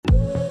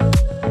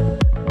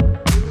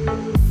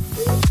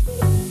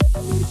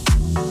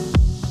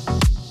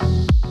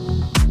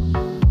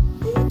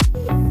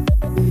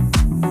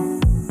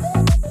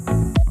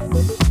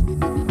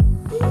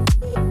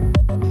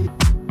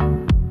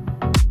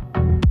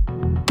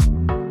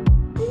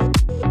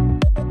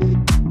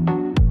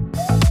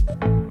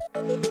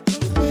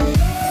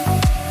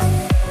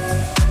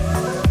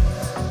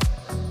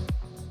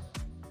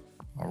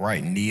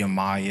right,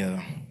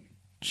 Nehemiah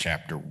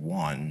chapter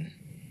 1.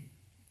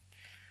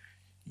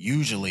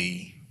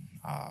 Usually,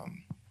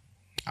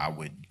 I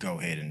would go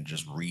ahead and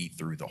just read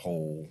through the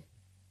whole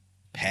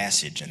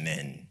passage and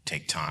then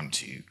take time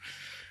to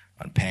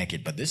unpack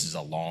it, but this is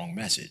a long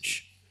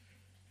message.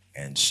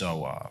 And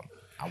so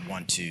I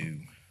want to,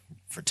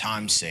 for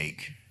time's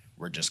sake,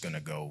 we're just going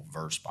to go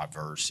verse by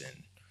verse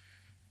and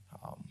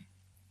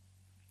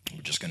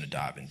we're just going to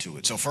dive into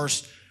it. So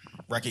first,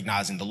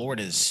 recognizing the Lord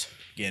is,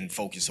 again,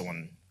 focused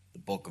on the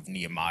book of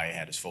Nehemiah,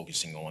 had us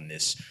focusing on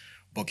this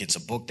book. It's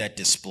a book that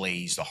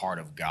displays the heart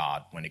of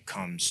God when it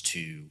comes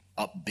to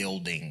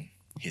upbuilding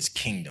his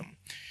kingdom.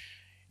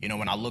 You know,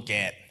 when I look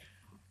at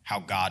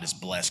how God has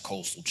blessed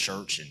Coastal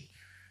Church and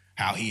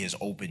how he has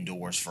opened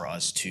doors for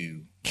us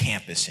to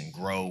campus and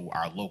grow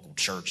our local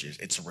churches,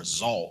 it's a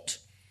result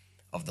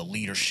of the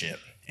leadership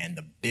and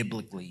the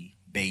biblically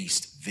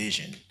based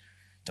vision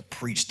to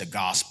preach the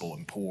gospel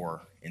and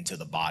pour into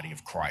the body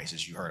of Christ.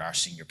 As you heard our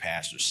senior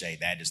pastor say,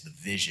 that is the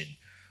vision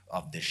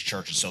of this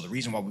church. And so the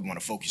reason why we want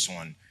to focus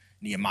on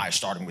Nehemiah,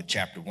 starting with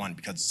chapter 1,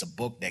 because it's a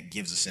book that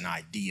gives us an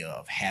idea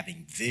of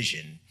having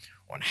vision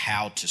on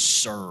how to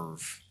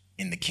serve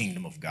in the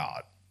kingdom of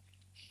God.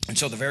 And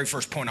so the very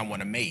first point I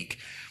want to make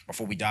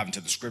before we dive into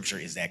the scripture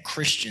is that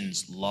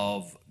Christians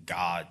love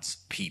God's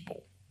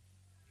people.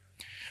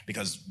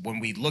 Because when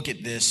we look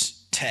at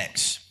this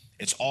text,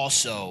 it's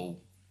also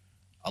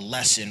a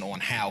lesson on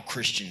how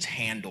Christians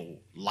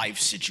handle life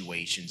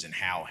situations and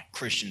how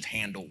Christians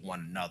handle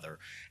one another,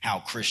 how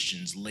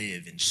Christians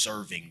live in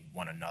serving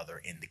one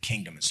another in the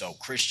kingdom. And so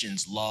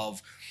Christians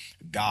love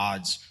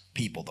God's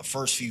people. The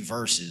first few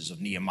verses of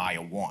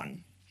Nehemiah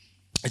 1,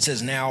 it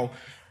says,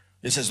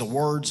 the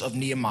words of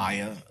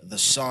Nehemiah, the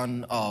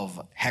son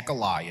of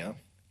Hekeliah.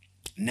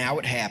 Now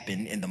it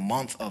happened in the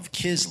month of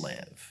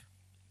Kislev,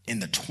 in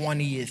the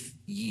 20th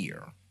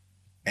year,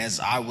 as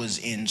I was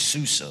in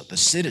Susa, the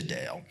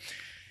citadel,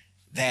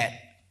 that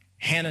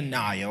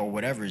Hananiah, or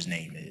whatever his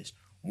name is,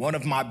 one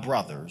of my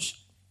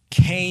brothers,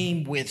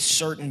 came with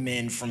certain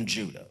men from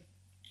Judah.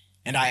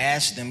 And I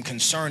asked them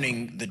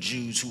concerning the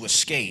Jews who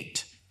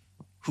escaped,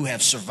 who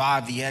have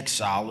survived the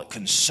exile,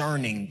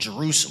 concerning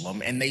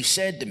Jerusalem. And they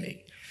said to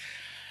me,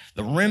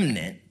 the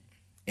remnant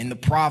in the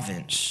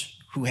province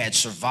who had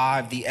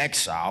survived the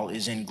exile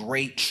is in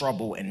great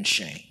trouble and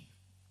shame.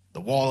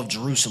 The wall of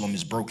Jerusalem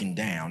is broken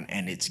down,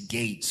 and its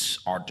gates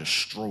are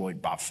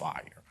destroyed by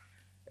fire.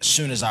 As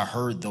soon as I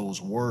heard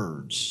those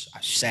words,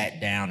 I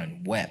sat down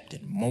and wept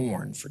and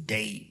mourned for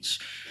days.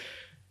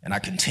 And I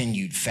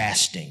continued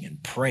fasting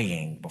and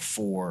praying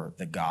before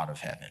the God of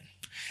heaven.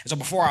 And so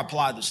before I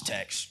apply this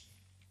text,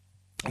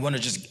 I want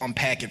to just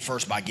unpack it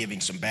first by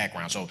giving some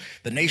background. So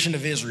the nation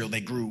of Israel,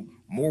 they grew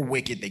more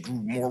wicked, they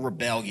grew more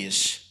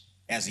rebellious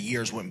as the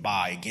years went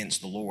by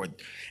against the Lord.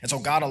 And so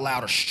God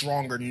allowed a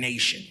stronger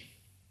nation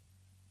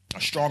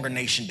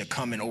to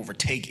come and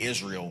overtake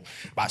Israel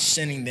by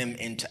sending them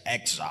into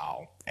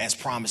exile, as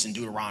promised in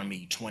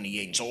Deuteronomy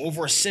 28. And so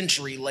over a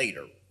century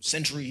later,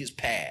 century has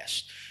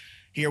passed,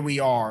 here we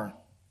are,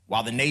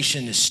 while the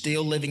nation is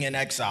still living in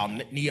exile,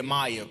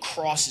 Nehemiah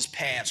crosses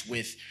paths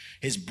with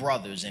his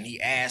brothers, and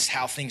he asks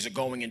how things are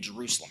going in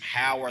Jerusalem.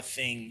 How are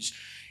things,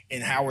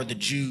 and how are the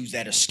Jews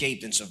that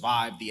escaped and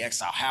survived the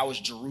exile? How is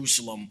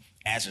Jerusalem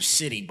as a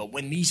city? But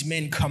when these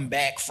men come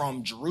back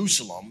from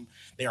Jerusalem,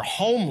 their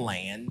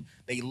homeland,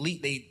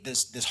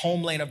 this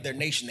homeland of their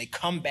nation, they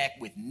come back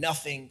with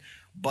nothing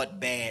but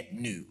bad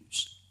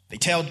news. They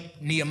tell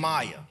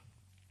Nehemiah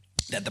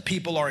that the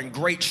people are in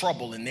great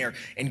trouble and they're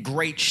in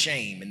great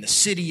shame, and the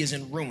city is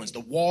in ruins. The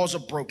walls are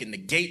broken. The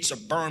gates are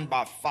burned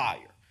by fire.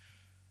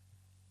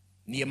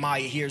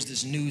 Nehemiah hears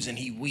this news and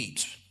he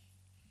weeps.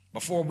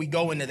 Before we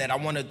go into that, I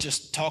want to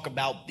just talk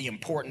about the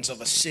importance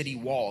of a city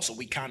wall so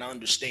we kind of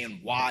understand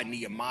why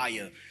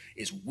Nehemiah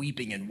is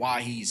weeping and why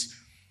he's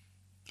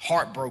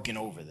heartbroken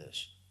over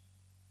this.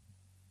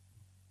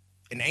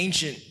 In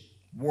ancient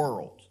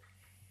world,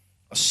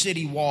 a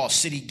city wall,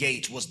 city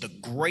gates was the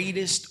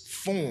greatest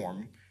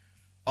form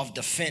of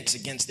defense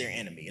against their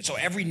enemy. And so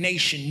every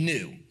nation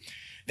knew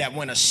that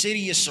when a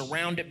city is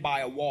surrounded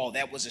by a wall,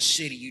 that was a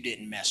city you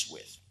didn't mess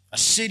with. A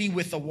city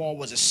with a wall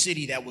was a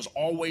city that was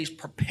always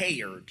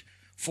prepared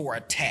for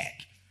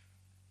attack,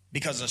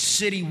 because a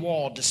city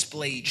wall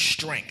displayed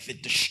strength.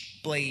 It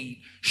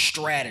displayed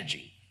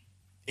strategy.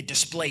 It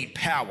displayed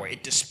power.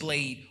 It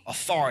displayed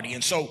authority.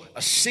 And so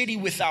a city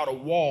without a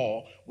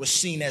wall was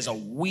seen as a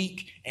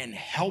weak and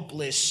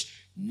helpless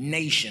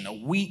nation, a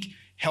weak,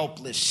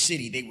 helpless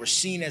city. They were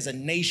seen as a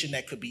nation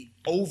that could be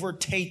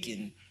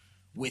overtaken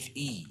with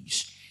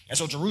ease. And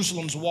so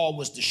Jerusalem's wall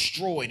was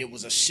destroyed. It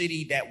was a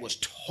city that was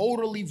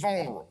totally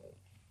vulnerable.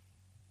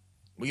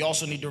 We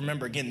also need to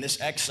remember, again,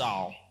 this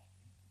exile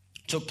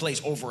took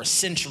place over a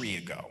century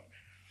ago.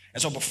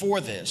 And so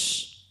before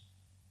this,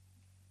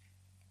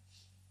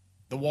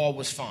 the wall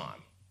was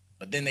fine.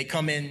 But then they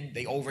come in,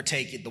 they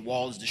overtake it, the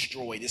wall is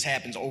destroyed. This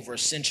happens over a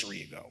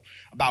century ago,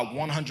 about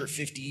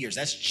 150 years.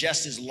 That's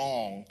just as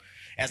long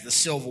as the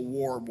Civil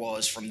War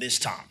was from this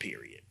time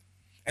period.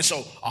 And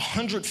so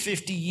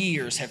 150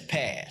 years have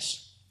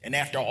passed. And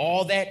after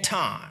all that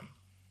time,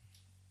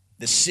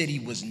 the city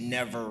was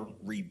never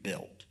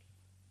rebuilt.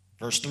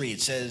 Verse 3,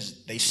 it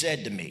says, they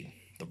said to me,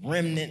 the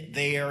remnant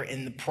there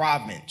in the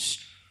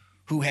province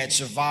who had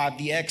survived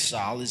the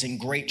exile is in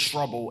great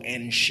trouble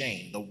and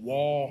shame. The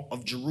wall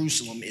of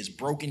Jerusalem is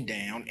broken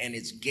down and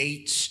its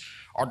gates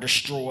are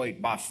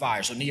destroyed by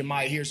fire. So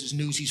Nehemiah hears this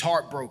news. He's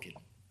heartbroken.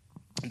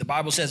 And the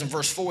Bible says in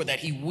verse 4 that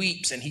he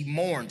weeps and he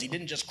mourns. He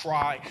didn't just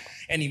cry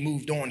and he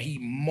moved on. He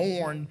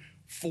mourned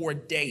for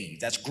days.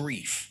 That's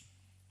grief.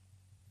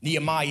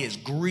 Nehemiah is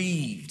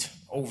grieved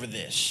over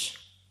this.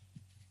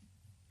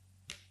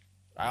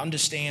 I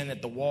understand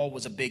that the wall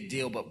was a big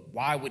deal, but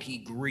why would he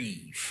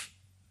grieve?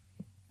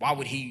 Why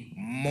would he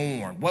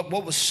mourn? What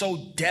was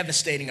so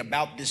devastating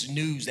about this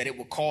news that it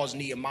would cause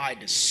Nehemiah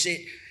to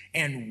sit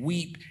and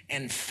weep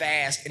and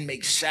fast and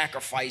make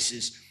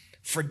sacrifices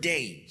for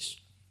days?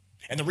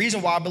 And the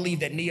reason why I believe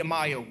that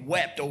Nehemiah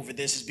wept over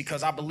this is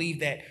because I believe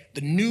that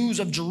the news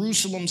of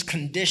Jerusalem's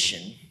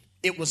condition,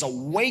 it was a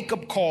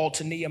wake-up call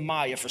to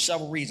Nehemiah for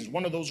several reasons.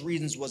 One of those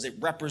reasons was it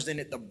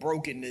represented the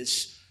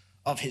brokenness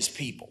of his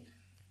people.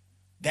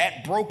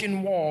 That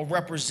broken wall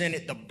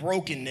represented the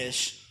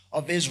brokenness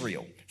of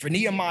Israel. For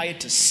Nehemiah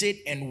to sit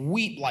and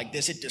weep like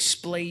this, it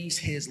displays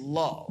his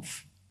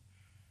love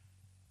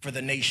for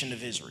the nation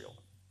of Israel.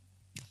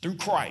 Through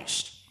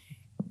Christ,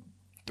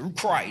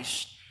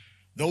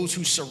 those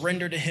who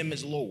surrender to him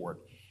as Lord,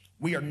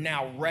 we are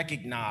now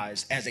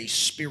recognized as a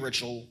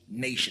spiritual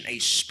nation, a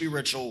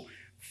spiritual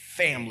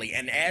family.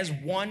 And as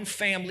one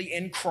family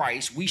in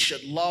Christ, we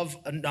should love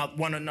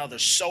one another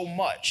so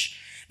much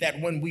that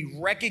when we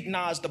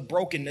recognize the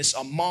brokenness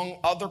among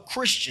other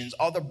Christians,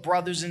 other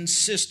brothers and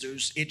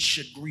sisters, it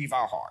should grieve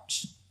our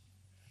hearts.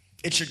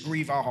 It should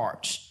grieve our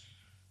hearts.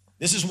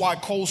 This is why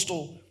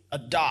Coastal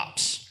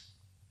adopts.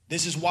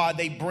 This is why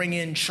they bring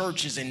in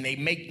churches and they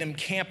make them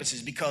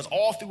campuses, because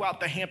all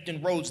throughout the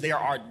Hampton Roads, there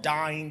are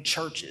dying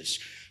churches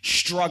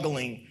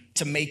struggling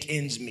to make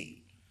ends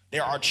meet.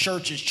 There are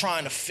churches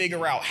trying to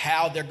figure out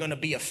how they're going to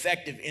be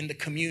effective in the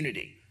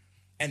community.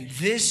 And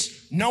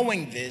this,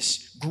 knowing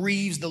this,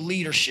 grieves the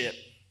leadership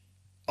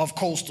of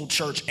Coastal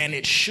Church, and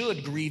it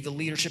should grieve the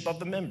leadership of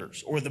the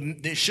members, or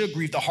it should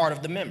grieve the heart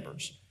of the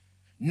members,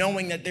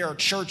 knowing that there are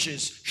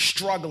churches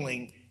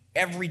struggling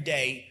every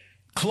day,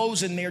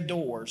 closing their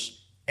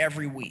doors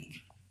every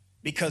week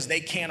because they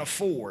can't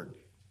afford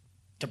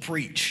to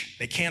preach.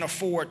 They can't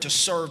afford to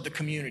serve the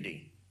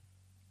community.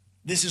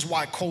 This is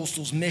why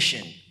Coastal's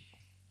mission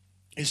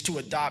is to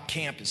adopt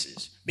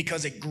campuses,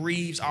 because it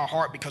grieves our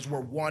heart, because we're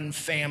one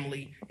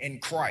family in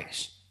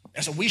Christ.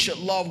 And so we should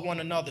love one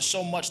another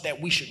so much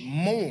that we should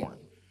mourn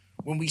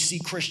when we see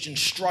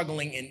Christians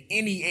struggling in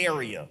any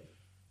area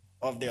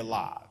of their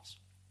lives.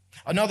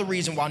 Another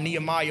reason why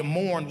Nehemiah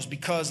mourned was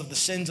because of the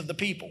sins of the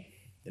people.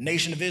 The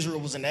nation of Israel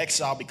was in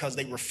exile because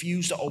they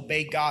refused to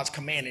obey God's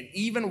command. And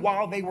even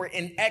while they were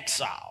in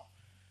exile,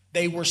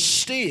 they were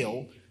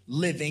still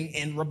living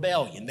in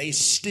rebellion. They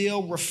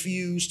still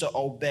refused to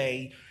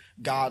obey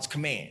God's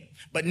command.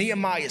 But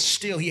Nehemiah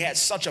he had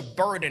such a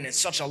burden and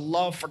such a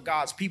love for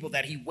God's people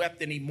that he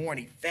wept and he mourned,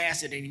 he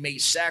fasted and he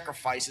made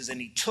sacrifices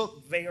and he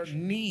took their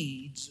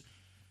needs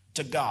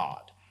to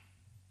God.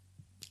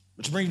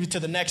 Which brings me to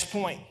the next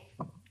point.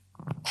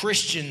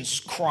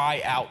 Christians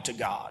cry out to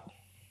God.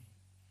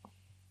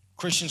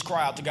 Christians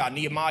cry out to God.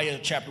 Nehemiah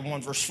chapter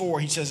 1 verse 4,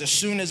 he says, as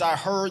soon as I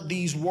heard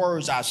these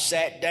words, I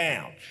sat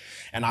down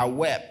and I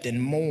wept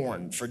and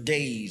mourned for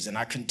days, and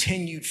I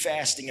continued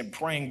fasting and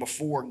praying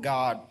before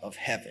God of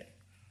heaven.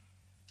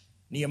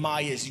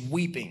 Nehemiah is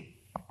weeping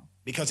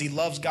because he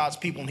loves God's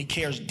people and he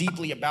cares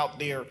deeply about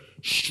their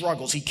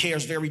struggles. He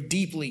cares very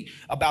deeply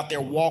about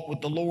their walk with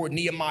the Lord.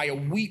 Nehemiah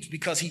weeps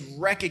because he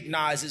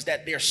recognizes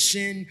that there's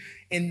sin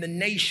in the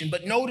nation.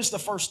 But notice the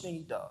first thing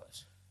he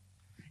does.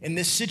 In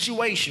this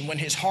situation, when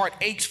his heart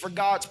aches for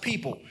God's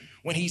people,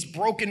 when he's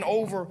broken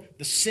over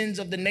the sins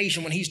of the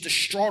nation, when he's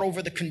distraught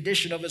over the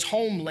condition of his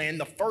homeland,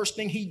 the first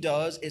thing he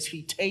does is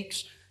he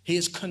takes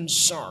his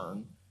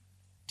concern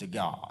to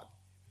God.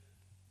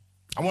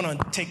 I want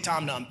to take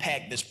time to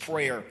unpack this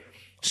prayer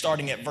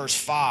starting at verse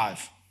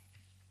 5.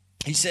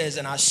 He says,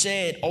 and I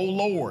said, O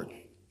Lord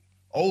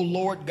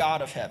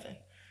God of heaven,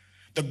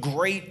 the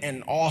great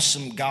and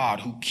awesome God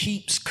who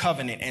keeps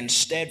covenant and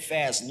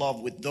steadfast love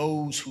with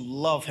those who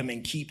love him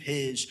and keep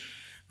his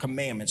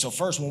commandments. So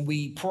first, when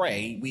we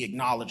pray, we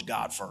acknowledge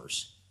God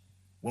first.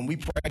 When we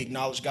pray, we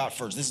acknowledge God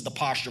first. This is the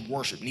posture of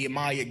worship.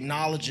 Nehemiah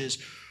acknowledges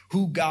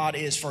who God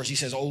is first. He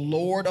says, O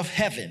Lord of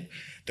heaven,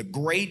 the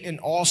great and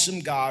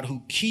awesome God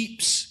who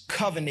keeps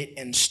covenant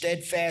and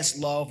steadfast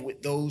love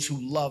with those who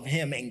love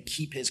him and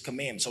keep his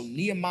commandments. So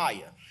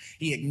Nehemiah,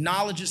 he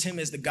acknowledges him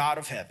as the God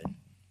of heaven.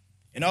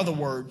 In other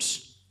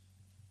words,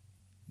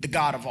 the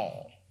God of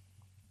all.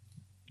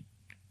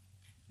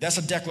 That's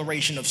a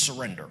declaration of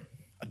surrender.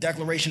 A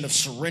declaration of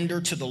surrender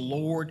to the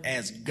Lord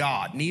as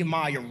God.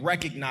 Nehemiah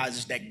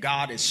recognizes that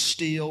God is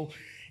still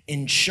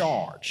in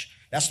charge.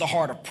 That's the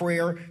heart of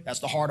prayer. That's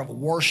the heart of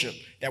worship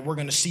that we're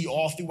going to see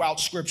all throughout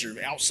Scripture.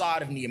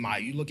 Outside of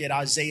Nehemiah, you look at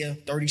Isaiah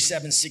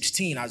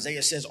 37:16.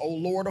 Isaiah says, O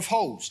Lord of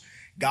hosts,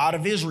 God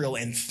of Israel,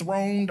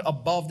 enthroned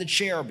above the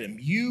cherubim.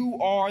 You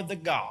are the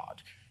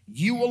God,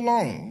 you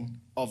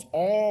alone, of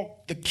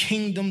all the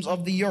kingdoms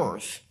of the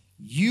earth.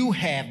 You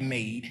have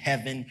made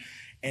heaven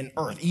and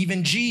earth.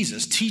 Even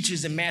Jesus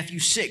teaches in Matthew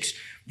 6.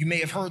 You may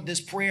have heard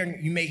this prayer,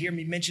 and you may hear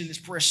me mention this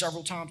prayer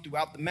several times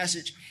throughout the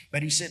message,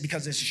 but he said,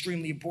 because it's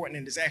extremely important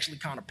and it's actually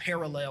kind of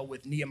parallel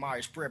with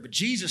Nehemiah's prayer. But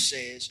Jesus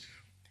says,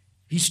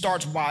 he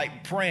starts by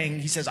praying.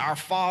 He says, our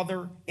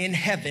Father in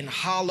heaven,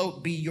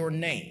 hallowed be your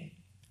name.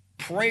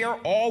 Prayer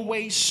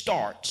always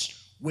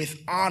starts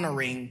with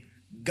honoring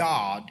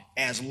God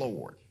as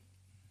Lord.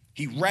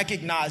 He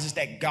recognizes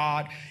that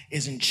God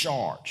is in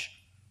charge.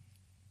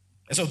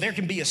 And so there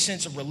can be a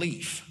sense of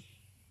relief.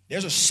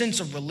 There's a sense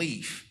of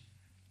relief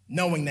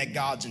knowing that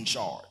God's in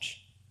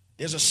charge.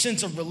 There's a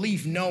sense of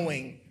relief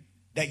knowing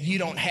that you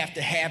don't have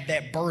to have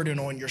that burden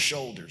on your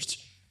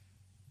shoulders,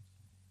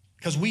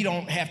 because we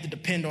don't have to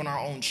depend on our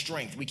own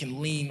strength. We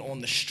can lean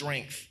on the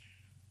strength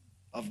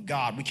of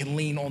God. We can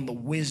lean on the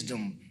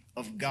wisdom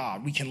of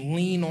God. We can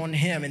lean on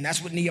him. And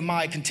that's what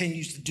Nehemiah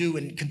continues to do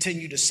and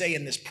continue to say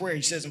in this prayer.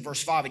 He says in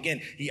verse 5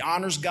 again, he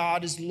honors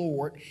God as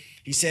Lord.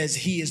 He says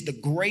he is the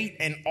great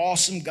and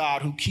awesome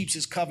God who keeps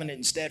his covenant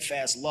and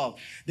steadfast love.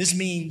 This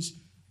means,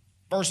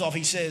 first off,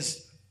 he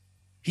says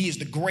he is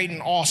the great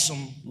and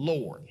awesome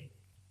Lord.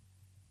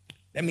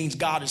 That means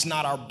God is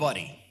not our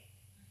buddy.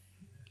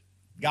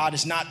 God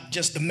is not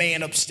just the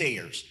man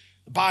upstairs.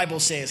 The Bible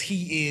says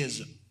he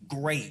is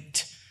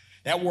great.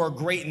 That word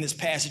great in this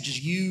passage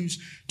is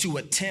used to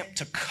attempt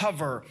to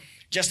cover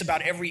just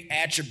about every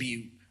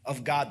attribute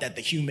of God that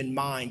the human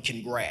mind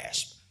can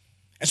grasp.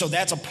 And so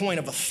that's a point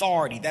of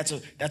authority. That's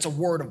a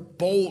word of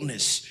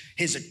boldness.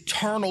 His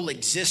eternal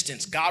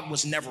existence. God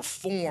was never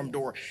formed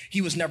or he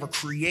was never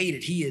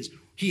created.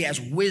 He has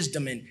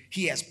wisdom and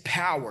he has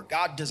power.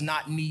 God does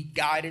not need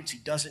guidance. He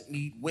doesn't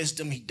need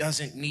wisdom. He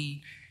doesn't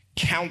need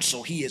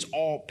counsel. He is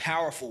all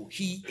powerful.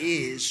 He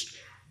is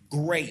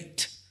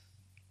great.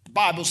 The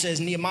Bible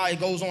says Nehemiah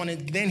goes on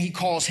and then he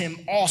calls him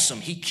awesome.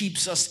 He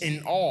keeps us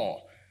in awe.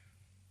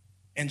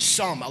 And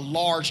a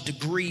large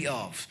degree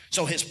of.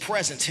 So his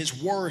presence,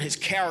 his word, his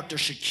character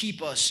should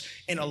keep us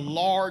in a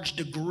large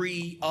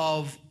degree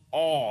of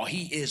awe.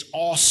 He is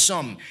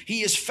awesome.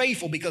 He is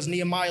faithful, because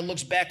Nehemiah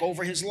looks back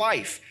over his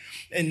life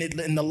and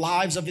in the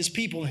lives of his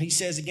people. And he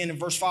says again in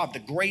verse 5, the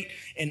great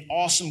and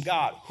awesome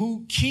God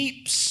who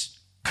keeps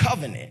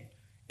covenant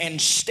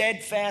and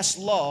steadfast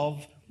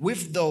love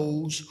with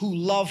those who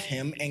love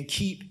him and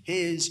keep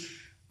his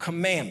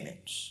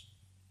commandments.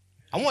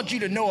 I want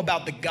you to know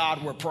about the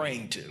God we're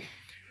praying to.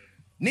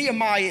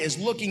 Nehemiah is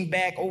looking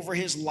back over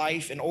his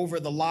life and over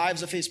the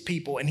lives of his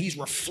people, and he's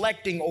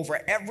reflecting over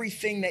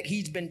everything that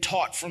he's been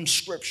taught from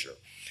Scripture.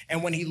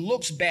 And when he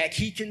looks back,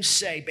 he can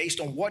say,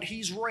 based on what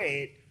he's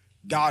read,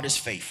 God is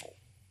faithful.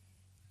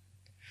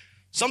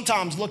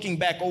 Sometimes looking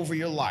back over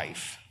your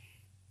life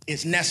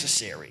is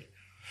necessary,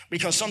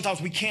 because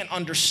sometimes we can't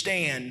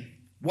understand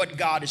what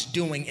God is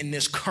doing in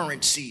this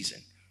current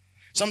season.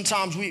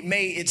 Sometimes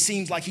it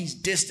seems like he's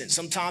distant.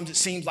 Sometimes it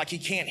seems like he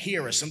can't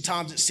hear us.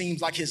 Sometimes it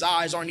seems like his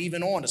eyes aren't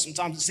even on us.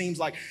 Sometimes it seems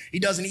like he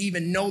doesn't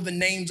even know the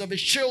names of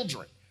his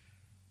children.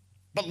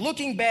 But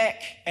looking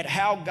back at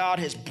how God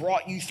has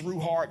brought you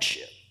through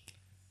hardship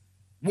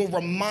will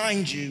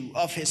remind you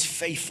of his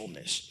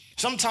faithfulness.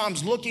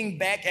 Sometimes looking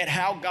back at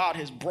how God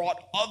has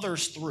brought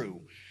others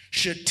through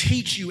should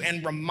teach you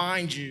and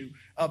remind you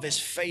of his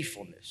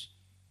faithfulness.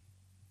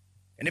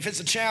 And if it's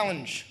a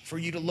challenge for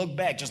you to look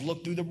back, just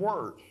look through the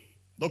word.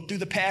 Look through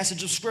the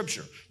passage of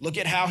Scripture. Look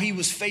at how he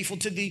was faithful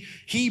to the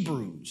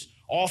Hebrews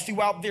all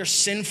throughout their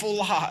sinful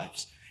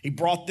lives. He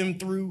brought them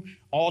through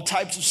all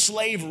types of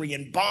slavery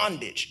and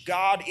bondage.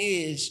 God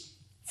is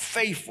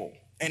faithful,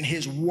 and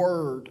his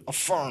word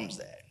affirms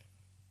that.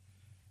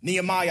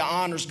 Nehemiah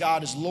honors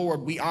God as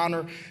Lord. We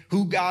honor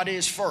who God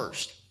is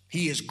first.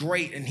 He is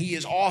great and he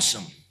is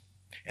awesome.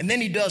 And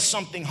then he does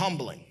something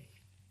humbling.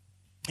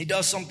 He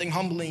does something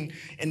humbling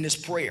in this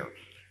prayer.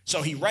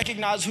 So he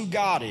recognizes who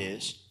God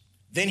is.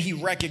 Then he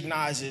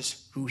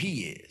recognizes who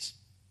he is.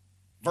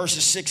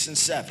 Verses 6 and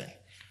 7.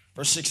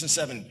 Verse 6 and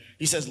 7,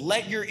 he says,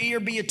 let your ear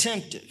be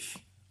attentive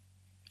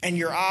and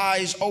your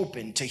eyes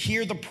open to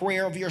hear the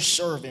prayer of your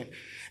servant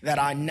that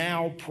I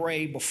now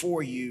pray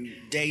before you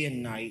day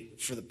and night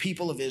for the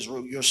people of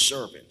Israel, your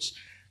servants,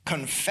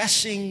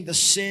 confessing the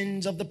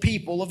sins of the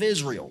people of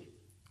Israel,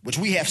 which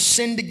we have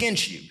sinned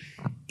against you.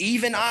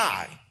 Even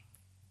I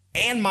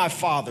and my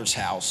father's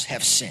house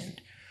have sinned.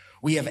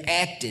 We have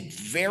acted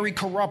very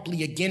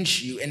corruptly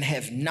against you and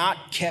have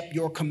not kept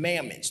your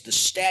commandments, the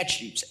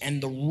statutes,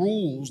 and the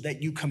rules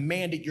that you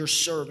commanded your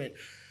servant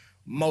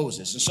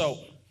Moses. And so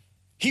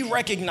he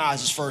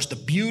recognizes first the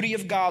beauty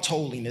of God's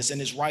holiness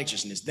and his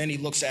righteousness. Then he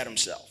looks at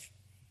himself.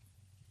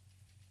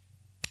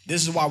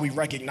 This is why we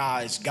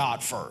recognize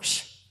God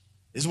first.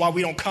 This is why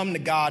we don't come to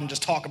God and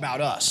just talk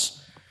about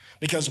us.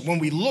 Because when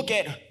we look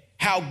at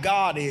how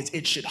God is,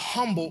 it should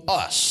humble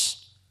us.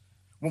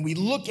 When we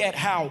look at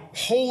how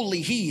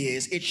holy he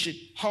is, it should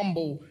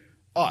humble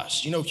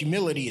us. You know,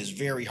 humility is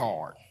very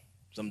hard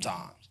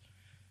sometimes.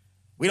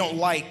 We don't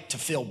like to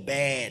feel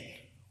bad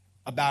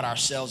about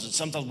ourselves, and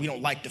sometimes we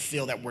don't like to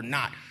feel that we're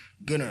not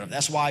good enough.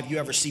 That's why if you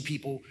ever see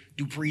people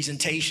do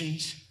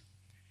presentations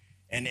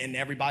and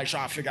everybody's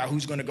trying to figure out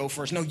who's going to go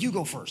first. No, you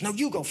go first. No,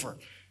 you go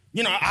first.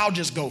 I'll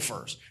just go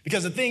first.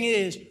 Because the thing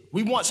is,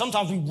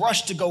 sometimes we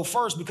rush to go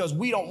first because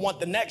we don't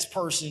want the next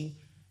person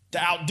to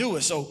outdo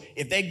us. So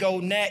if they go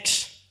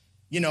next,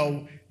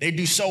 they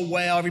do so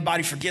well,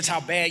 everybody forgets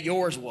how bad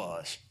yours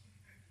was.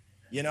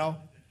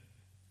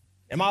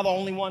 Am I the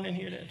only one in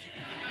here that?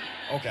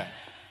 Okay.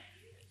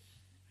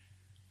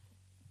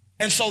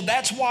 And so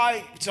that's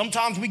why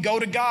sometimes we go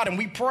to God and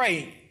we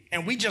pray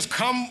and we just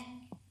come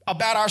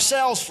about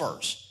ourselves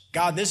first.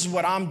 God, this is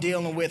what I'm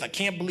dealing with. I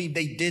can't believe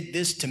they did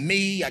this to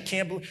me.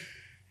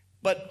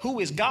 But who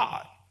is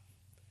God?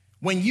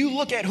 When you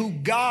look at who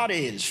God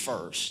is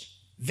first,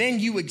 then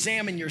you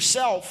examine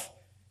yourself,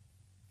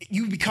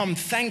 you become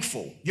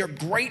thankful, you're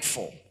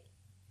grateful,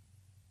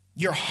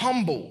 you're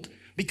humbled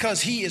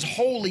because he is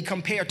holy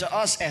compared to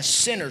us as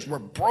sinners. We're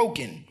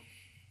broken.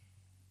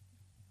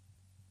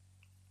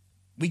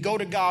 We go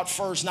to God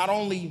first, not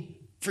only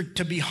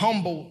to be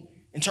humble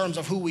in terms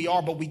of who we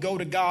are, but we go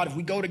to God. If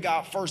we go to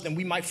God first, then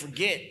we might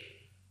forget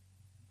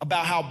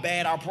about how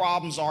bad our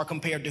problems are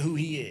compared to who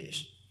he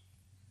is.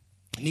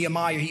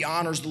 Nehemiah, he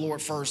honors the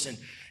Lord first, and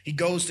he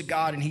goes to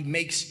God and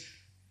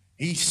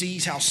he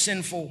sees how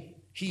sinful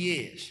he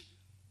is.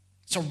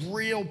 It's a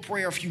real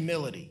prayer of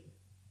humility.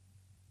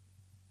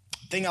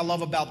 The thing I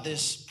love about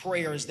this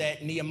prayer is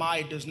that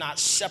Nehemiah does not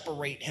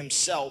separate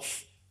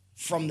himself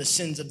from the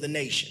sins of the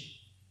nation.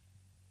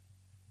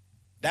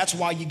 That's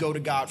why you go to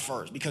God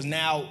first, because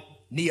now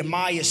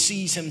Nehemiah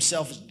sees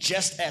himself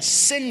just as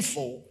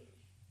sinful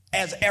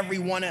as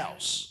everyone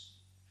else.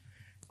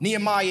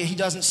 Nehemiah, he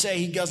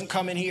doesn't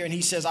come in here and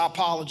he says, I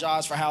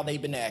apologize for how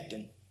they've been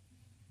acting.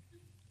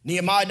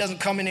 Nehemiah doesn't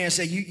come in there and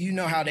say, you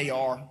know how they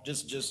are.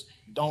 Just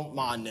don't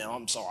mind them.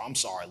 I'm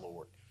sorry,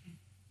 Lord.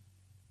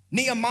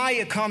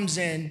 Nehemiah comes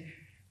in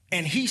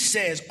and he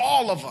says,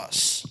 all of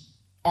us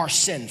are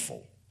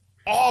sinful.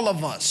 All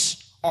of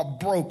us are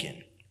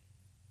broken.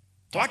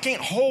 So I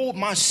can't hold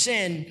my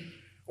sin,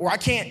 or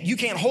you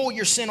can't hold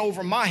your sin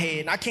over my head,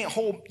 and I can't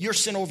hold your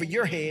sin over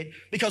your head,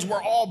 because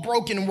we're all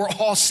broken and we're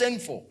all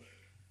sinful.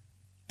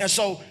 And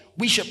so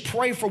we should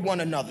pray for one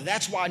another.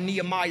 That's why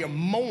Nehemiah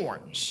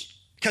mourns,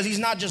 because he's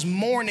not just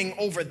mourning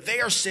over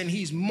their sin,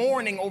 he's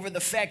mourning over the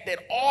fact that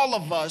all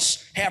of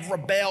us have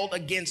rebelled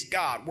against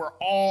God. We're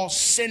all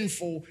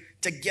sinful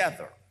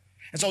together.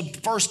 And so the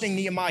first thing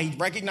Nehemiah, he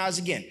recognized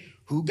again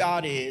who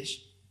God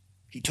is.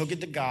 He took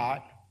it to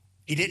God.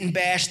 He didn't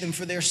bash them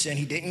for their sin.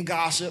 He didn't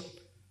gossip.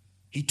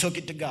 He took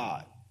it to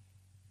God.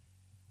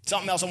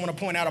 Something else I want to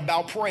point out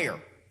about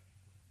prayer.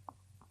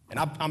 And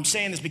I'm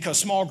saying this because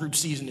small group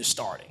season is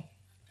starting.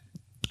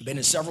 I've been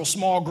in several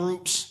small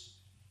groups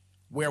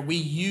where we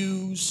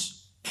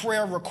use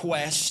prayer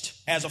request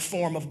as a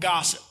form of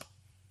gossip.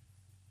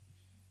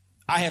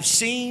 I have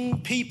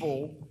seen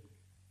people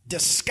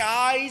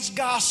disguise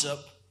gossip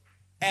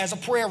as a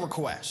prayer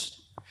request.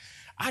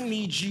 I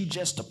need you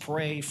just to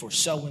pray for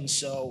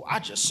so-and-so. I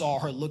just saw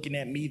her looking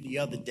at me the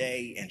other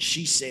day, and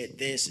she said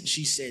this, and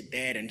she said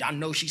that, and I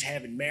know she's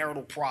having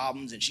marital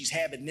problems, and she's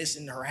having this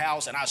in her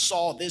house, and I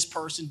saw this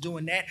person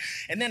doing that,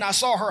 and then I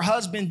saw her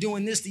husband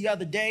doing this the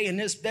other day, and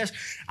this.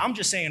 I'm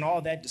just saying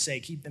all that to say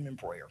keep them in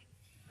prayer.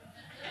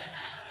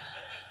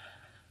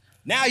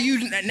 Now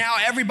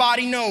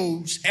everybody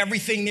knows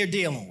everything they're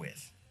dealing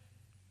with.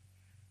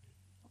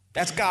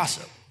 That's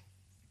gossip.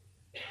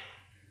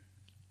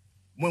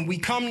 When we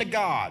come to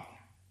God,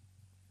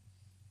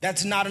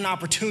 that's not an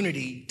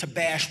opportunity to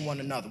bash one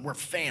another. We're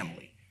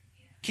family.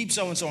 Keep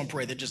so-and-so in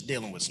prayer. They're just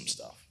dealing with some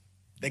stuff.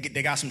 They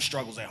got some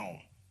struggles at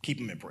home. Keep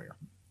them in prayer.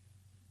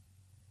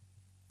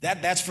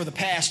 That's for the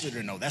pastor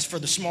to know. That's for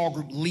the small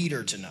group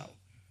leader to know.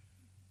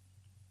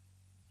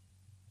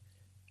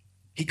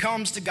 He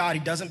comes to God.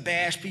 He doesn't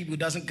bash people. He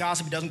doesn't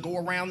gossip. He doesn't go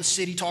around the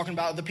city talking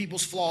about other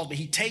people's flaws, but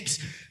he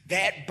takes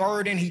that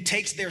burden, he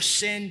takes their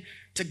sin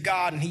to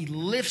God, and he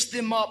lifts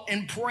them up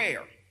in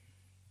prayer.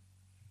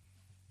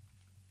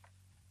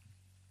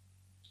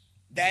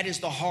 That is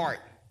the heart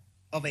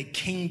of a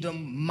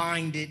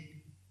kingdom-minded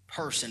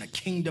person, a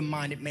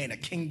kingdom-minded man, a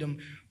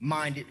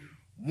kingdom-minded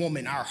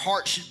woman. Our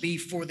heart should be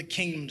for the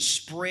kingdom, to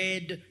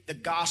spread the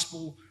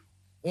gospel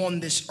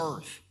on this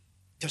earth,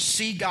 to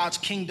see God's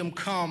kingdom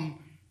come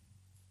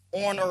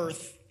on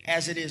earth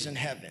as it is in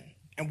heaven.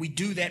 And we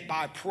do that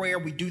by prayer.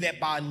 We do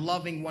that by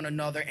loving one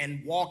another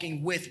and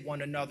walking with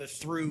one another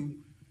through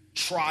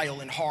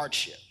trial and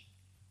hardship.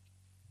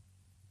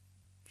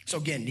 So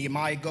again,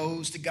 Nehemiah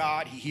goes to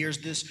God. He hears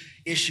this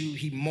issue.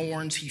 He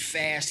mourns. He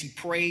fasts. He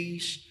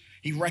prays.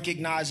 He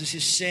recognizes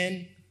his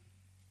sin.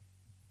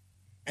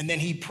 And then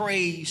he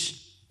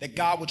prays that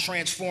God would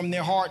transform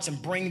their hearts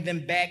and bring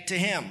them back to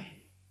him.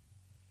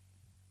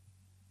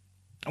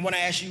 I want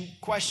to ask you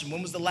a question.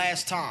 When was the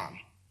last time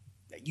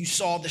that you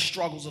saw the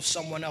struggles of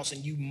someone else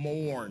and you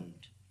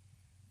mourned?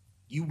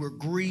 You were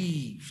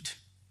grieved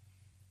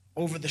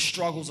over the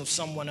struggles of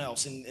someone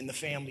else in the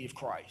family of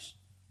Christ.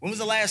 When was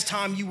the last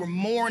time you were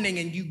mourning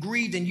and you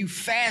grieved and you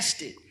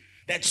fasted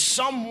that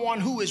someone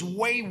who is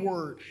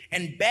wayward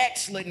and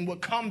backslidden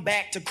would come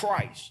back to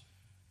Christ,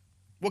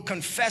 would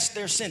confess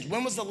their sins?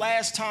 When was the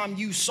last time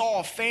you saw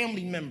a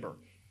family member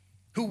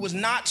who was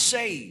not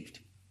saved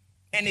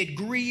and it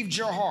grieved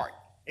your heart,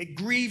 it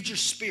grieved your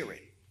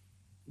spirit?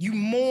 You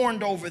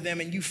mourned over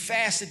them and you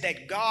fasted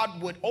that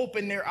God would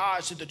open their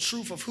eyes to the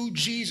truth of who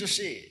Jesus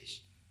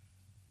is.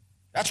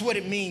 That's what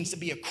it means to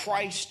be a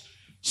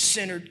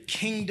Christ-centered,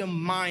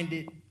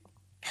 kingdom-minded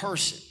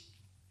person.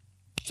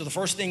 So the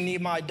first thing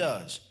Nehemiah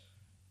does,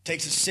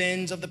 takes the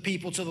sins of the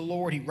people to the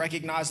Lord. He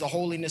recognizes the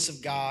holiness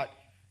of God.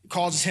 It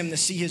causes him to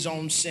see his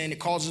own sin. It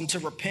causes him to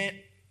repent,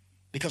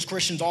 because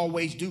Christians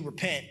always do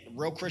repent.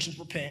 Real Christians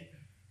repent.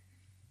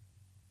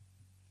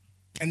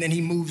 And then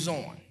he moves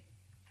on.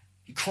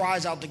 He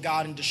cries out to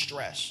God in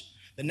distress.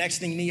 The next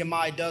thing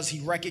Nehemiah does,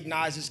 he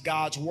recognizes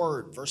God's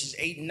word, verses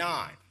 8 and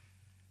 9.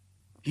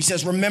 He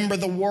says, remember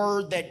the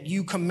word that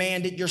you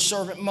commanded your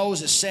servant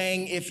Moses,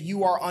 saying, if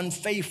you are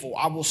unfaithful,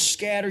 I will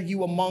scatter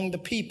you among the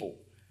people.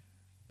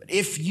 But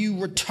if you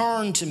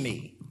return to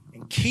me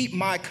and keep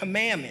my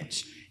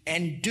commandments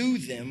and do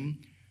them,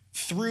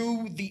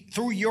 through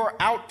your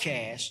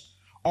outcast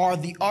are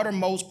the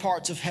uttermost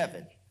parts of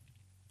heaven.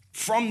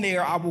 From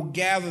there I will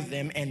gather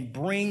them and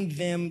bring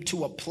them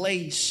to a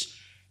place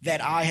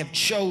that I have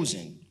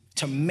chosen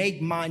to make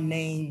my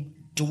name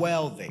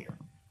dwell there.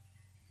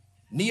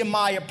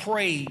 Nehemiah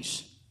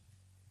prays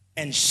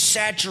and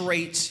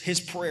saturates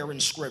his prayer in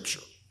Scripture.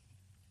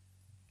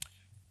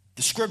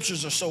 The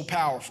Scriptures are so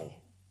powerful.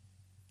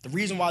 The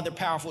reason why they're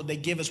powerful, they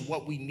give us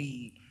what we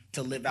need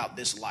to live out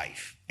this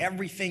life.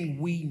 Everything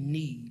we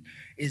need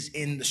is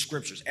in the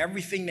Scriptures.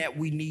 Everything that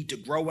we need to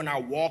grow in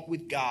our walk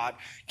with God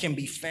can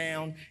be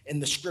found in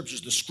the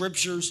Scriptures. The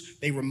Scriptures,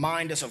 they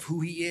remind us of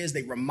who he is.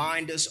 They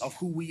remind us of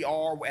who we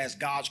are as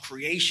God's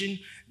creation.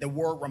 The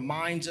word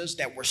reminds us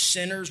that we're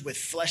sinners with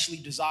fleshly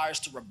desires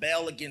to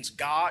rebel against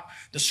God.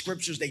 The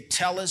Scriptures, they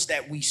tell us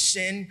that we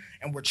sin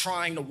and we're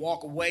trying to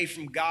walk away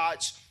from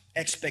God's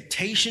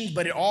expectations,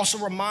 but it also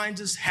reminds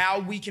us how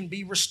we can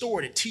be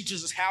restored. It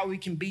teaches us how we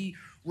can be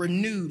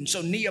renewed. And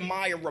so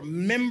Nehemiah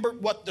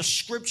remembered what the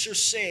Scripture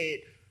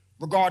said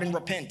regarding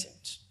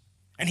repentance.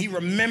 And he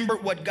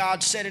remembered what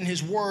God said in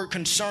his word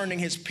concerning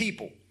his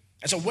people.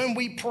 And so when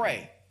we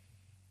pray,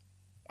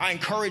 I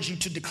encourage you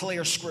to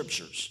declare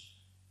Scriptures.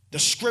 The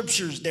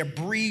Scriptures, they're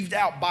breathed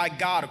out by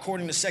God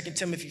according to 2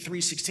 Timothy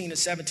 3:16 and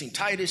 17.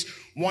 Titus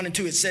 1 and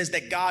 2, it says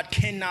that God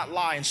cannot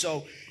lie. And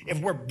so if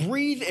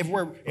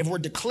we're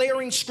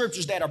declaring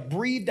Scriptures that are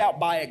breathed out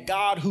by a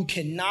God who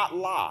cannot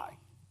lie,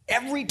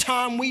 every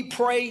time we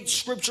pray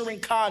Scripture in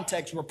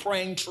context, we're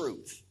praying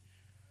truth.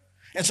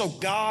 And so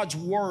God's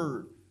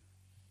word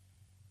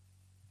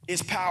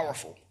is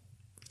powerful.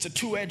 It's a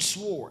two-edged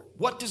sword.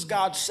 What does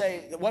God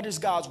say? What does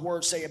God's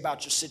word say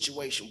about your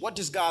situation? What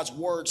does God's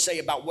word say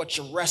about what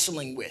you're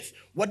wrestling with?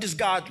 What does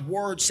God's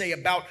word say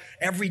about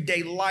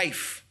everyday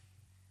life?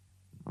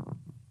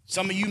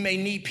 Some of you may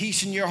need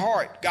peace in your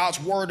heart. God's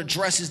word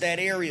addresses that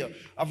area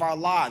of our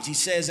lives. He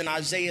says in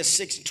Isaiah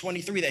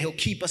 6:23 that he'll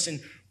keep us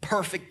in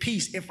perfect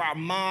peace if our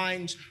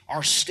minds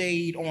are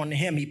stayed on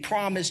him. He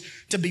promised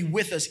to be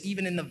with us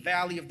even in the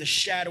valley of the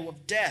shadow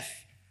of death.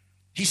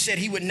 He said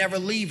he would never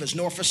leave us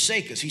nor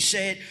forsake us. He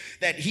said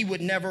that he would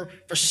never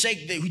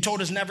he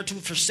told us never to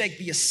forsake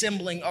the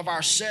assembling of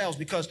ourselves,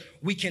 because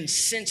we can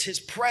sense his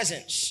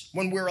presence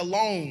when we're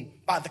alone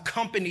by the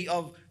company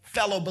of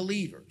fellow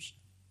believers.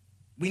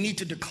 We need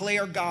to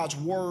declare God's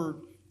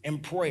word in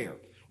prayer.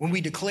 When we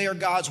declare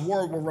God's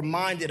word, we're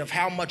reminded of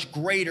how much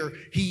greater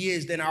he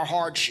is than our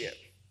hardship.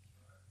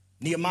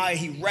 Nehemiah,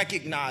 he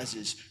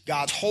recognizes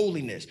God's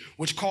holiness,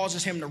 which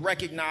causes him to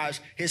recognize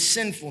his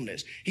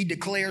sinfulness. He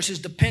declares his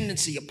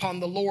dependency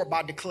upon the Lord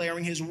by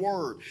declaring his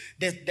word,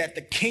 that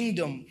the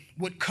kingdom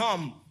would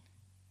come.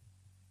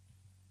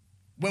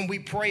 When we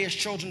pray as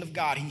children of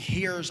God, he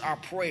hears our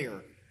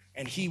prayer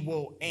and he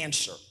will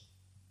answer.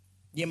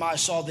 Nehemiah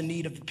saw the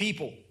need of the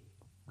people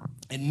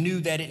and knew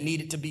that it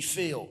needed to be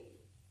filled.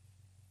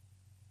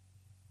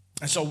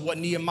 And so what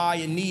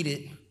Nehemiah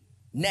needed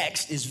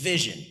next is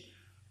vision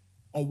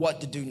on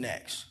what to do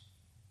next.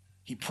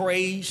 He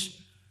prays,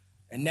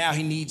 and now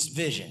he needs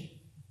vision.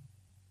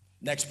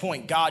 Next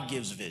point, God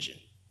gives vision.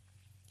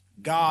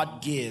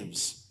 God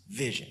gives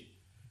vision.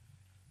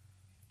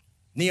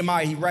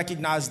 Nehemiah, he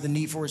recognizes the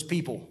need for his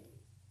people.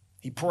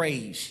 He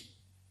prays.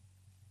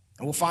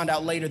 And we'll find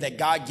out later that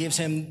God gives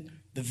him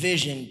the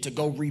vision to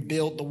go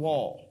rebuild the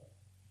wall.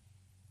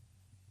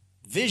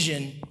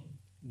 Vision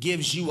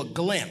gives you a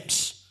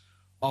glimpse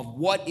of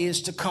what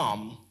is to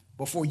come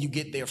before you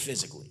get there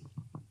physically.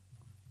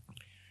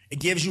 It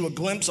gives you a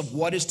glimpse of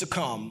what is to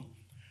come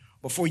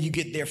before you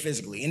get there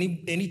physically.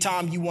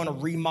 Anytime you want to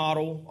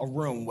remodel a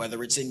room,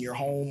 whether it's in your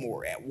home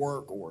or at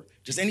work or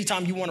just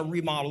anytime you want to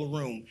remodel a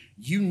room,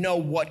 you know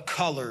what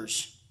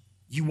colors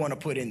you want to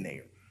put in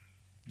there.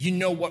 You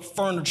know what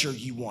furniture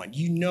you want.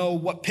 You know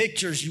what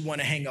pictures you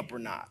want to hang up or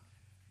not.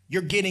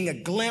 You're getting a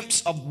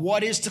glimpse of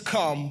what is to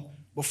come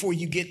before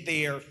you get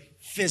there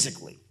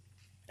physically.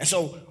 And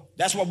so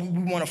that's why we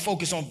want to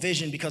focus on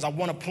vision, because I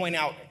want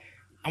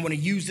to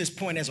use this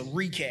point as a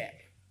recap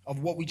of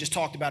what we just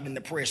talked about in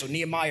the prayer. So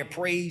Nehemiah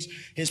prays.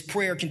 His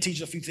prayer can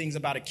teach us a few things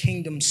about a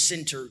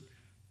kingdom-centered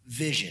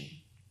vision.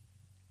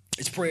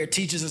 His prayer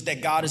teaches us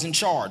that God is in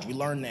charge. We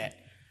learn that.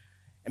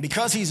 And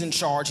because he's in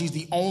charge, he's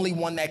the only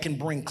one that can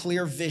bring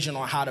clear vision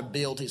on how to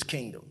build his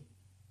kingdom.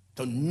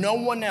 So no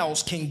one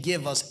else can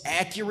give us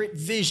accurate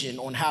vision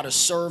on how to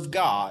serve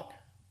God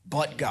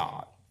but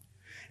God.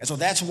 And so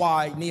that's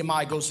why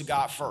Nehemiah goes to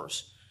God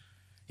first.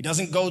 He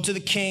doesn't go to the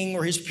king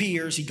or his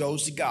peers. He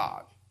goes to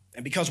God.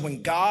 And because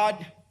when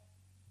God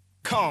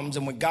comes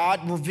and when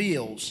God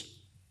reveals,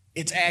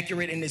 it's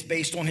accurate and it's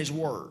based on his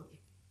word.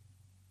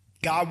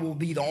 God will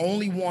be the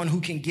only one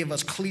who can give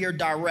us clear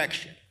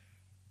direction.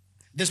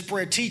 This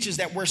prayer teaches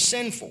that we're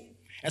sinful.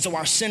 And so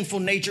our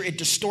sinful nature, it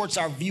distorts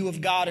our view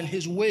of God and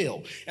his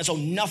will. And so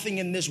nothing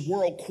in this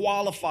world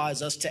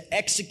qualifies us to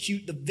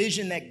execute the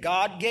vision that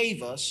God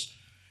gave us.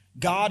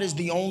 God is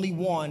the only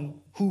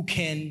one who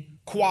can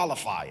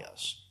qualify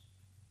us.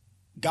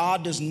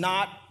 God does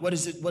not,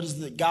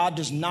 God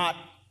does not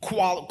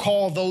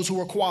call those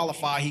who are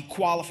qualified. He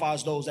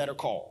qualifies those that are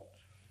called.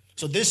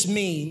 So this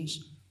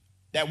means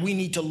that we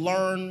need to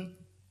learn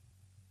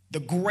the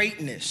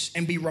greatness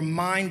and be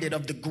reminded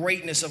of the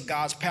greatness of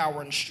God's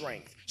power and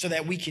strength so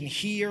that we can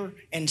hear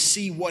and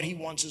see what he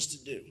wants us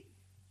to do.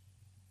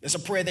 It's a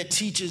prayer that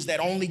teaches that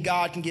only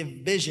God can give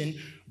vision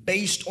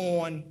based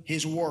on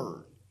his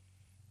word.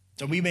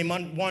 So we may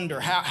wonder,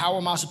 how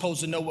am I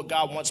supposed to know what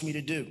God wants me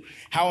to do?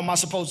 How am I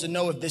supposed to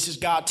know if this is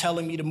God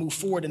telling me to move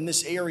forward in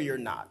this area or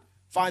not?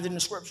 Find it in the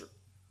scripture.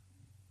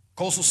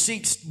 Coastal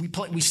seeks,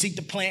 we seek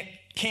to plant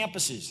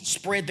campuses,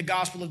 spread the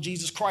gospel of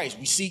Jesus Christ.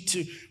 We seek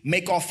to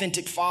make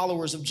authentic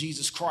followers of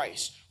Jesus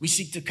Christ. We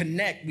seek to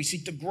connect. We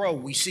seek to grow.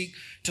 We seek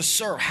to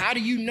serve. How do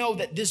you know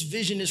that this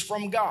vision is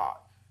from God?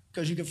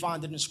 Because you can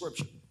find it in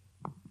scripture.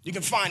 You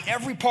can find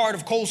every part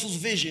of Coastal's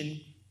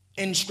vision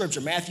in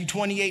scripture. Matthew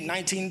 28,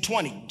 19 and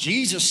 20.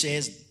 Jesus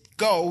says,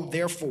 go,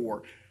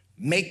 therefore,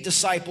 make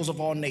disciples of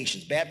all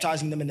nations,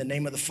 baptizing them in the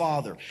name of the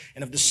Father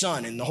and of the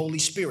Son and the Holy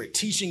Spirit,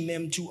 teaching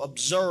them to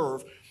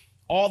observe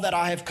all that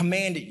I have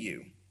commanded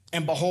you.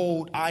 And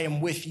behold, I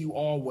am with you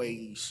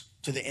always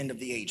to the end of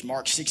the age.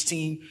 Mark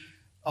 16,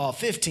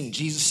 15,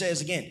 Jesus says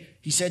again,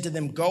 he said to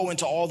them, go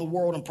into all the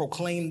world and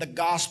proclaim the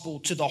gospel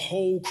to the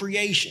whole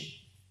creation.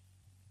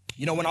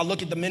 You know, when I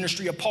look at the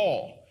ministry of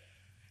Paul,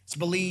 it's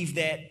believed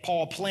that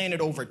Paul planted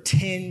over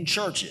 10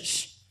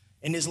 churches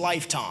in his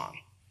lifetime.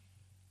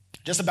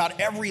 Just about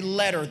every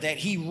letter that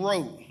he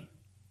wrote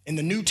in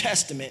the New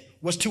Testament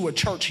was to a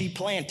church he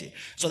planted.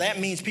 So that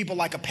means people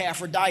like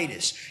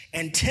Epaphroditus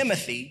and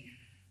Timothy,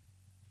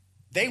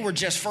 they were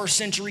just first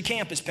century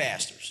campus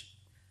pastors.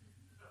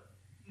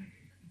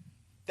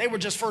 They were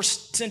just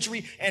first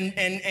century,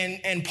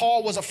 and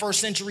Paul was a first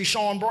century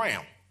Sean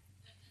Brown.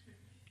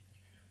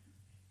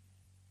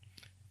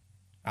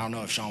 I don't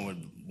know if Sean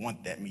would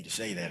want me to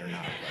say that or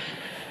not.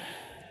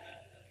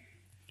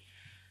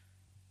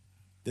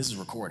 This is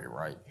recorded,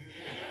 right?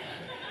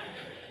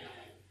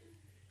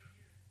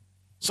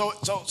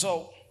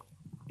 So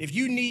if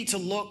you need to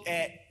look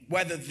at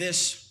whether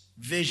this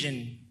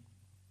vision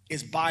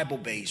is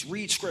Bible-based,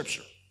 read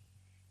scripture.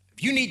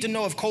 If you need to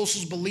know if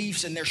Coastal's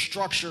beliefs and their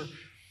structure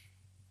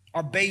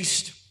are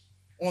based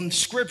on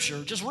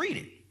scripture, just read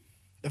it.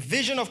 The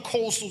vision of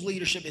Coastal's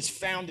leadership is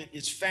found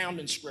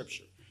in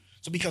scripture.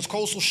 So because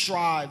Coastal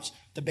strives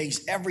to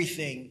base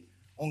everything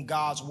on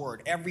God's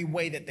word, every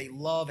way that they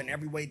love and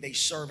every way they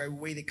serve, every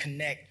way they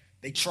connect,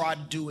 they try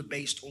to do it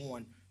based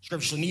on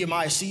scripture. So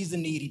Nehemiah sees the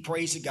need. He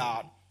prays to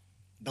God.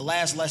 The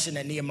last lesson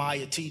that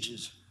Nehemiah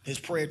teaches, his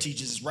prayer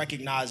teaches, is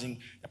recognizing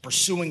that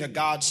pursuing a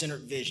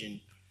God-centered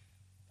vision,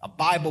 a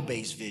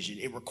Bible-based vision,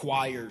 it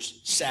requires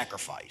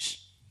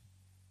sacrifice.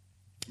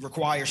 It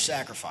requires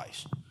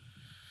sacrifice.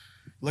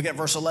 Look at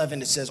verse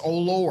 11. It says, O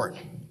Lord,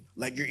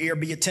 let your ear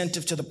be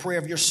attentive to the prayer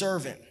of your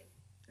servant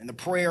and the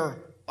prayer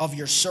of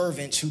your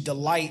servants who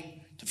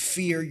delight to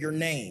fear your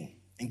name,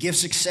 and give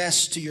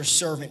success to your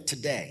servant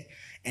today,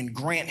 and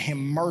grant him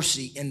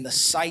mercy in the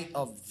sight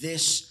of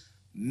this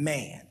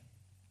man.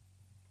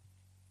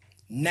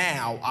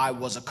 Now I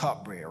was a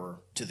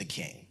cupbearer to the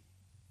king.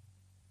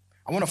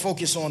 I want to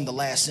focus on the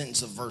last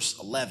sentence of verse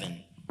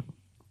 11.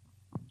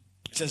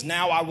 It says,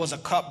 now I was a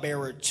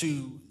cupbearer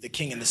to the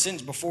king. In the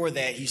sentence before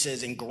that, he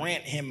says, and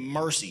grant him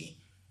mercy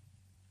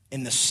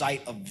in the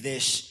sight of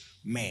this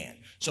man.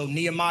 So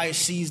Nehemiah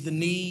sees the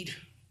need,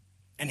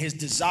 and his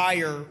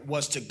desire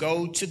was to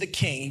go to the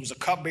king. He was a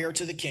cupbearer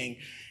to the king.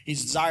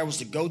 His desire was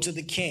to go to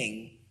the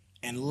king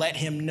and let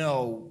him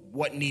know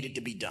what needed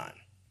to be done.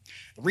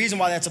 The reason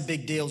why that's a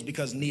big deal is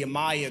because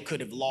Nehemiah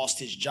could have lost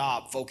his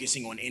job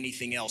focusing on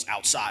anything else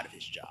outside of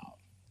his job.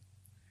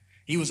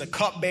 He was a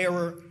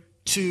cupbearer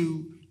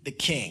to the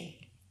king.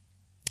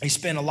 He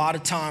spent a lot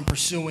of time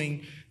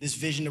pursuing this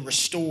vision to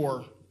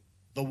restore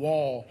the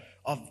wall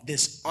of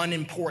this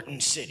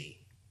unimportant city.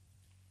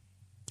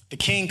 The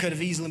king could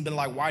have easily been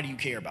like, why do you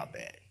care about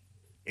that?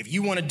 If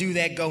you want to do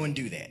that, go and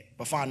do that,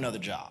 but find another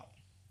job.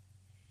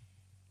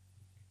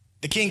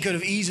 The king could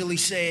have easily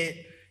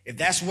said, if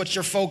that's what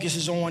your focus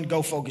is on,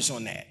 go focus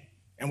on that.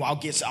 And I'll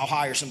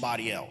hire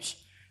somebody else.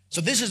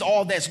 So this is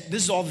all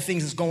the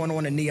things that's going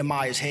on in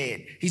Nehemiah's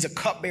head. He's a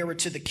cupbearer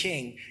to the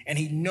king, and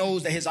he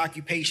knows that his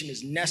occupation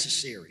is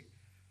necessary.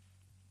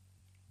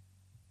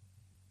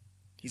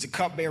 He's a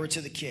cupbearer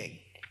to the king.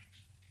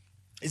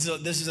 This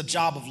is a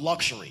job of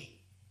luxury.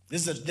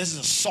 This is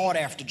a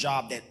sought-after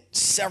job that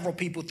several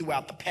people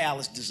throughout the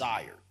palace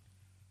desired.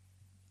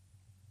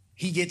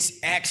 He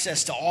gets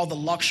access to all the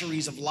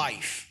luxuries of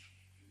life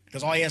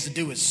because all he has to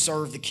do is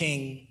serve the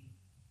king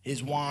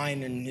his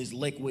wine and his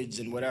liquids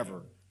and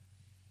whatever.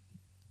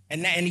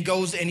 And he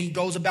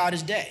goes about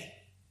his day.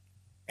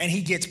 And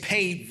he gets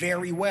paid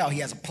very well. He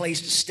has a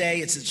place to stay.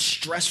 It's a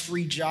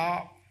stress-free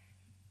job,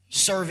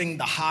 serving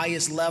the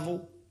highest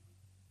level.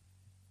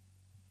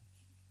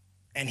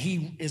 And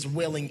he is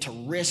willing to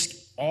risk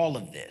all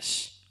of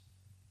this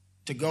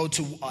to go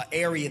to an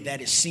area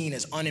that is seen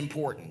as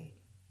unimportant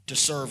to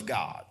serve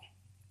God.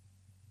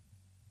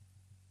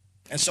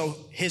 And so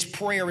his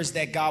prayer is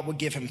that God would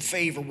give him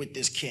favor with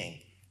this king.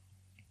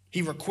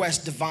 He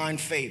requests divine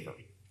favor.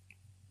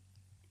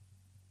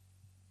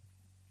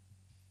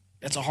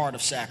 That's a heart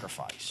of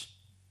sacrifice.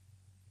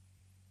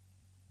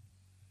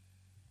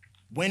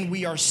 When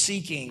we are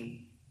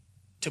seeking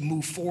to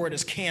move forward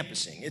as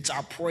campusing, it's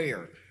our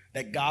prayer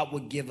that God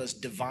would give us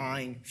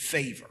divine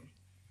favor.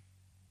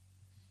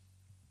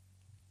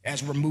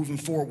 As we're moving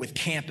forward with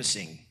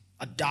campusing,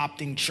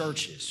 adopting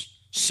churches,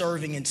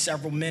 serving in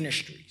several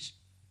ministries,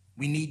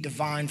 we need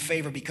divine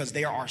favor because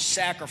there are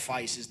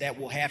sacrifices that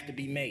will have to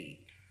be made.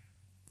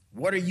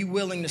 What are you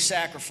willing to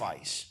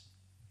sacrifice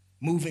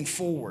moving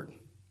forward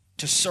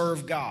to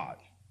serve God?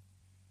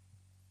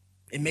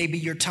 It may be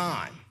your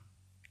time.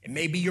 It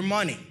may be your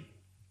money.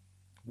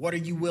 What are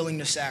you willing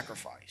to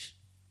sacrifice?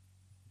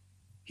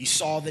 He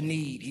saw the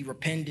need. He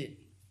repented.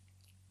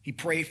 He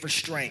prayed for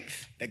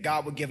strength, that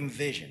God would give him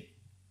vision.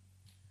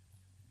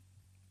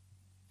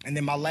 And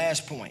then my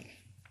last point,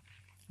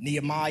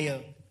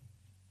 Nehemiah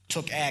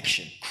took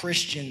action.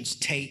 Christians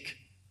take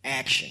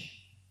action.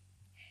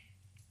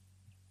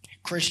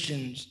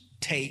 Christians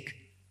take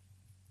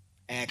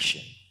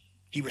action.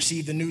 He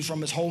received the news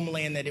from his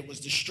homeland that it was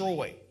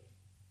destroyed.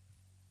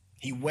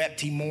 He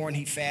wept, he mourned,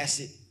 he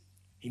fasted,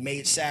 he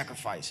made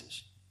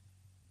sacrifices.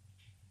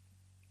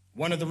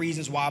 One of the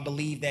reasons why I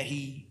believe that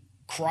he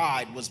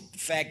cried was the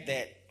fact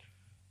that,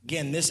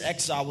 again, this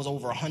exile was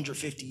over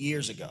 150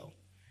 years ago.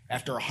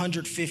 After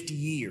 150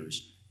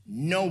 years,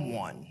 no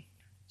one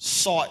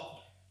sought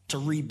to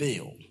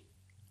rebuild.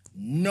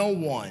 No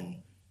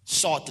one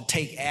sought to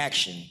take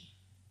action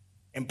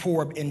and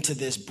pour into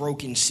this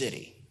broken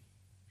city.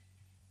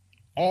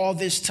 All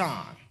this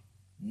time,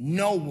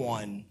 no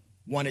one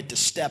wanted to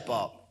step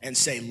up and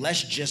say,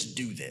 let's just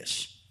do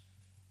this.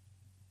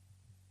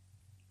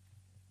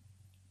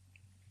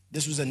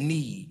 This was a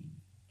need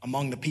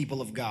among the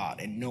people of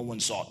God, and no one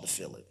sought to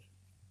fill it.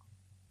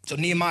 So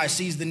Nehemiah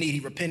sees the need. He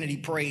repented. He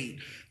prayed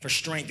for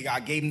strength.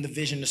 God gave him the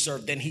vision to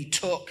serve. Then he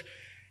took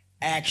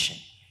action.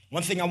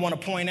 One thing I want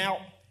to point out,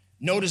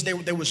 notice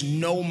there was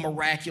no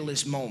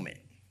miraculous moment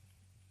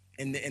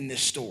in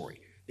this story.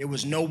 There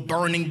was no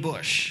burning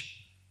bush.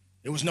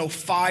 There was no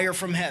fire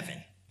from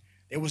heaven.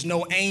 There was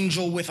no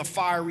angel with a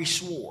fiery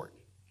sword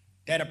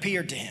that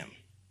appeared to him.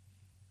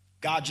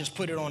 God just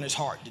put it on his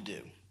heart to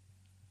do.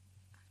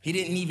 He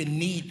didn't even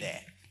need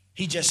that.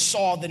 He just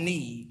saw the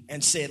need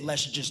and said,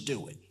 let's just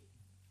do it.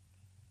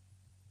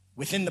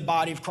 Within the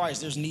body of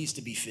Christ, there's needs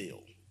to be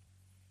filled.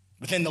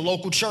 Within the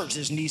local church,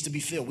 there's needs to be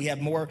filled.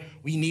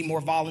 We need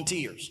more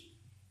volunteers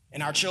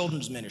in our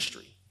children's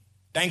ministry.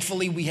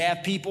 Thankfully, we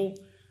have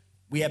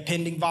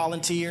pending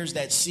volunteers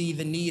that see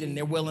the need and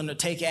they're willing to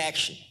take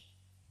action.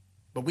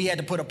 But we had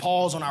to put a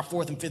pause on our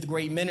 4th and 5th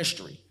grade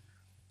ministry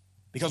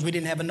because we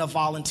didn't have enough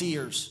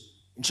volunteers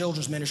in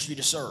children's ministry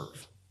to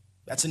serve.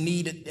 That's a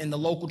need in the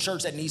local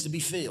church that needs to be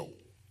filled.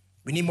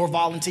 We need more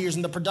volunteers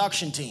in the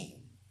production team.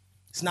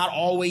 It's not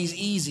always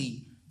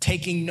easy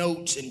taking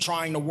notes and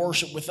trying to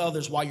worship with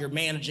others while you're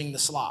managing the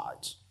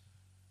slides.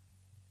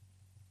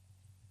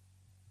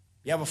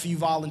 You have a few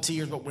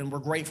volunteers, but when we're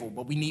grateful,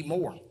 but we need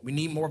more. We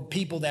need more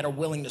people that are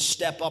willing to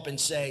step up and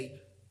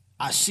say,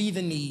 I see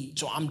the need,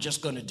 so I'm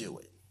just going to do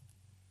it.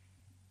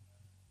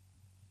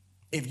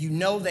 If you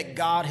know that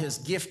God has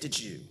gifted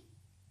you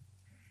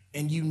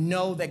and you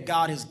know that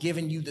God has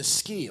given you the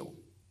skill,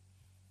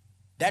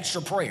 that's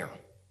your prayer.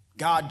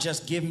 God,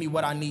 just give me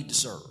what I need to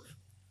serve.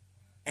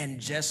 And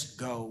just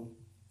go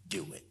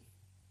do it.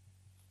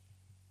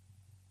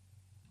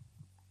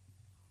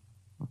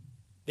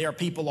 There are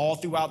people all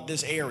throughout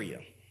this area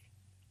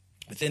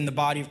within the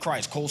body of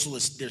Christ. Coastal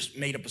is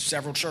made up of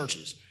several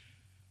churches.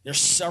 There's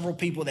several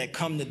people that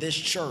come to this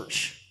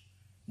church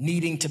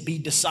needing to be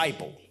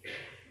discipled.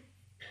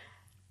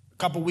 A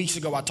couple weeks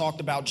ago, I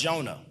talked about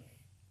Jonah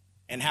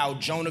and how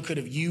Jonah could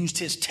have used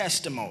his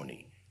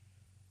testimony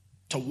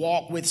to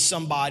walk with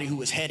somebody who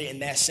was headed in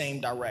that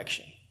same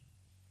direction.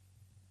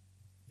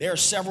 There are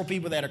several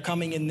people that are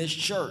coming in this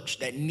church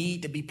that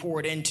need to be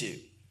poured into.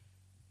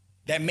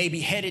 that may be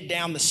headed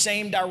down the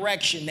same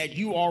direction that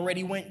you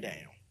already went down?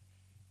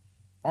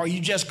 Are you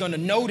just going to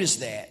notice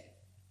that,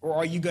 or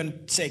are you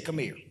going to say, come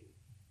here,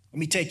 let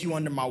me take you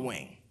under my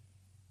wing?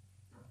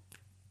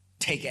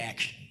 Take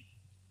action.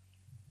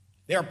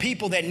 There are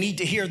people that need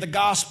to hear the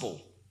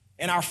gospel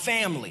in our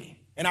family,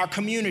 in our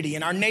community,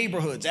 in our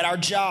neighborhoods, at our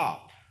job.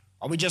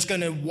 Are we just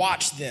going to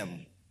watch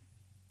them,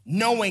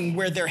 knowing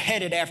where they're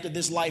headed after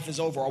this life is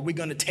over? Are we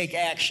going to take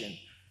action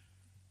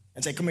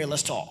and say, come here,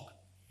 let's talk?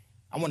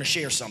 I want to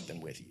share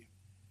something with you.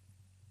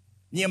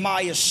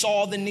 Nehemiah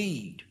saw the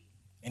need,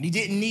 and he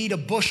didn't need a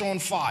bush on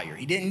fire.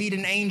 He didn't need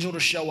an angel to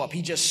show up.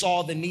 He just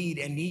saw the need,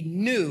 and he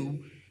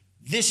knew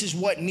this is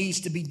what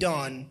needs to be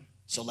done,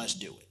 so let's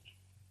do it.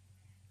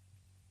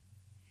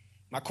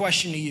 My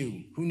question to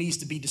you, who needs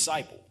to be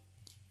discipled?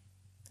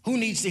 Who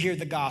needs to hear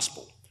the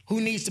gospel? Who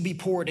needs to be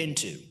poured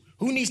into?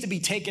 Who needs to be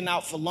taken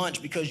out for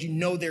lunch because you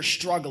know they're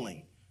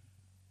struggling?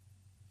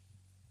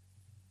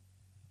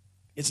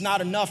 It's not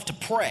enough to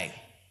pray.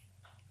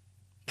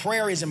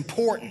 Prayer is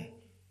important,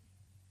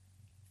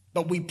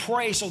 but we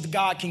pray so that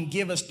God can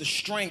give us the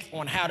strength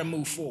on how to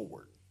move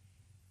forward.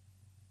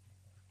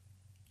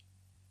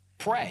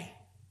 Pray.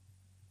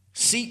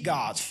 Seek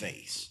God's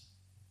face,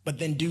 but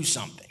then do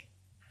something.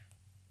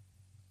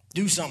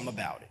 Do something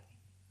about it.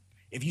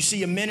 If you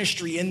see a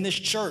ministry in this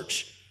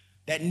church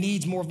that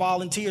needs more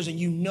volunteers and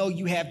you know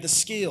you have the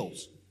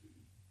skills,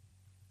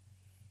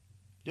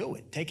 do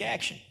it. Take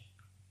action.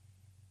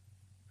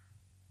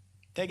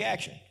 Take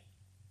action.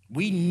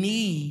 We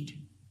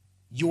need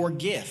your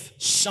gift.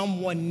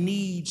 Someone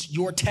needs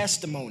your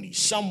testimony.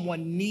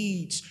 Someone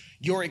needs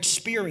your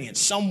experience.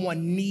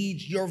 Someone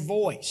needs your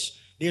voice.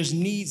 There's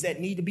needs that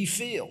need to be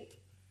filled.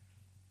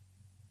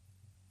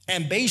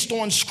 And based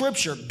on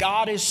scripture,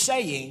 God is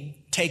saying,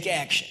 take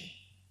action.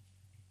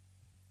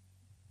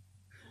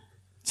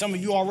 Some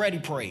of you already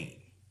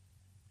prayed.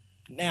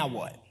 Now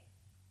what?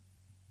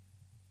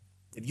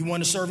 If you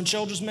want to serve in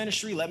children's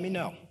ministry, let me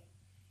know.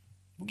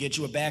 We'll get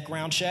you a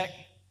background check.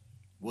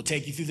 We'll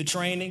take you through the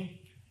training,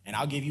 and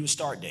I'll give you a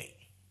start date.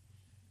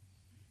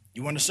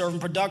 You want to serve in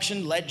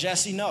production? Let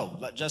Jessie know.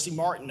 Let Jessie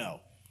Martin know.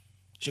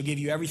 She'll give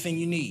you everything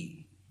you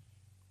need.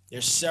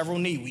 There's several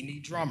needs. We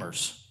need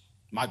drummers.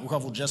 Michael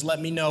Cuff will just let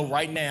me know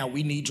right now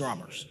we need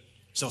drummers.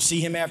 So see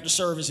him after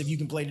service if you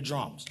can play the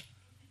drums.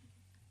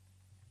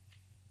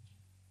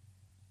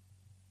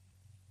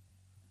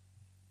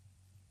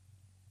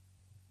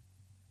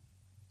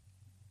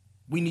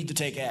 We need to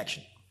take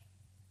action.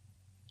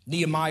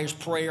 Nehemiah's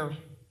prayer,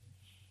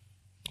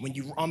 when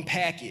you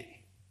unpack it,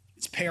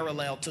 it's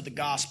parallel to the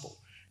gospel.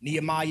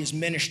 Nehemiah's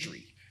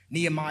ministry,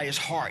 Nehemiah's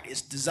heart,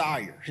 his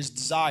desire,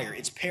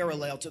 it's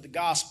parallel to the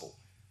gospel.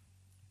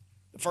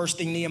 The first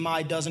thing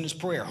Nehemiah does in his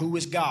prayer, who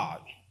is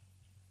God?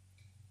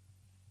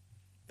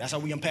 That's how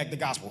we unpack the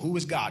gospel. Who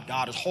is God?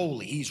 God is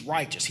holy. He's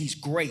righteous. He's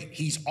great.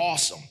 He's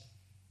awesome.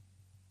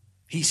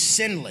 He's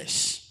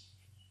sinless.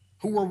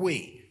 Who are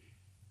we?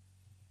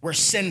 We're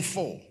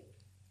sinful.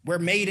 We're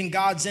made in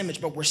God's image,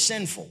 but we're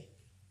sinful.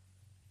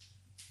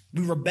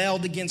 We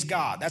rebelled against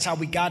God. That's how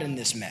we got in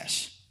this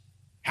mess.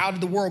 How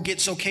did the world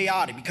get so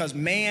chaotic? Because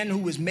man who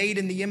was made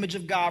in the image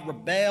of God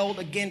rebelled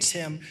against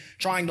him,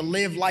 trying to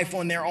live life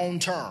on their own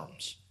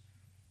terms.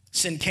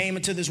 Sin came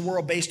into this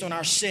world based on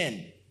our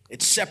sin.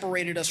 It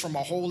separated us from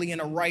a holy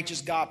and a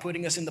righteous God,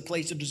 putting us in the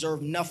place to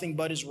deserve nothing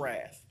but his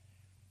wrath.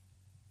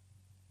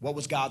 What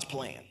was God's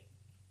plan?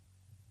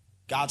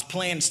 God's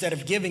plan, instead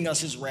of giving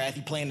us his wrath,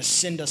 he planned to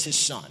send us his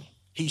son.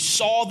 He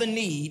saw the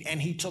need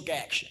and he took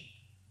action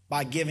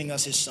by giving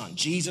us his son.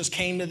 Jesus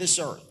came to this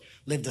earth,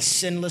 lived a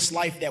sinless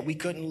life that we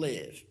couldn't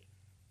live,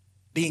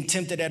 being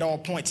tempted at all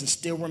points and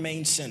still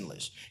remained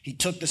sinless. He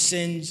took the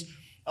sins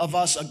of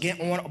us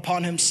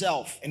upon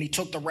himself, and he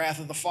took the wrath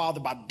of the Father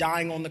by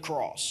dying on the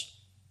cross.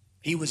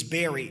 He was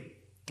buried.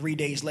 3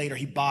 days later,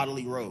 he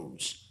bodily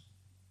rose.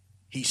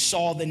 He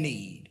saw the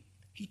need.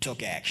 He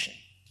took action.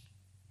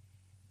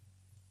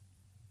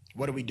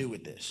 What do we do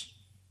with this?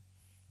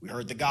 We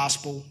heard the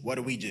gospel. What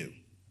do?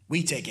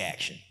 We take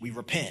action. We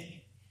repent.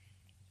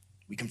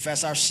 We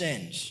confess our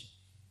sins.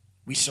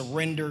 We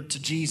surrender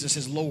to Jesus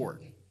as Lord.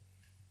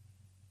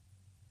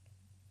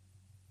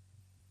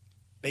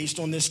 Based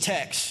on this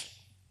text,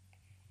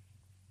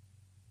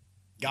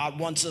 God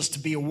wants us to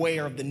be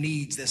aware of the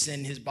needs that's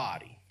in his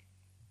body.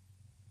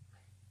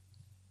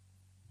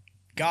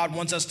 God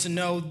wants us to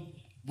know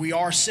we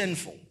are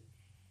sinful,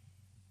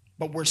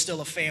 but we're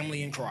still a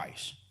family in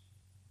Christ.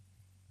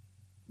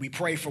 We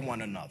pray for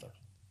one another.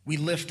 We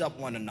lift up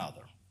one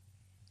another.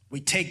 We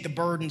take the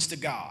burdens to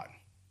God,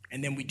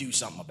 and then we do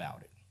something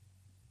about it.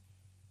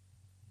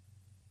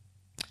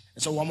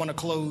 And so I want to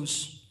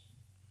close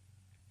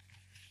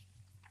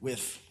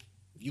with,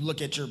 if you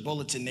look at your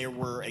bulletin, there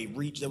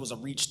was a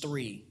Reach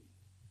 3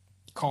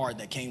 card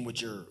that came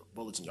with your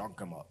bulletin. Y'all can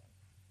come up.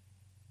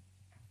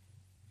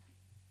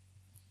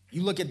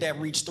 You look at that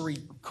Reach 3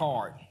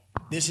 card.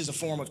 This is a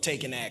form of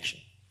taking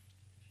action.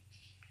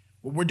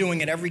 What we're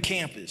doing at every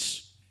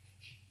campus,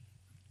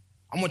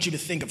 I want you to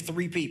think of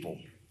 3 people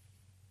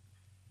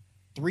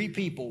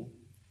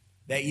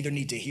that either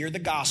need to hear the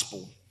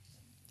gospel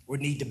or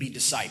need to be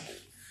discipled.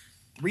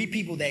 3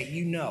 people that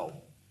you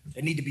know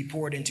that need to be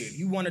poured into. If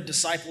you want to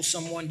disciple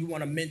someone, you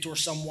want to mentor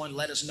someone,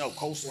 let us know.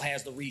 Coastal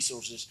has the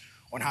resources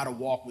on how to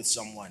walk with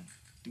someone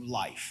through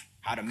life,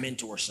 how to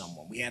mentor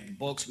someone. We have the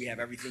books, we have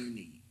everything you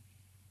need.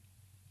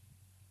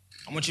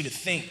 I want you to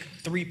think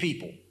 3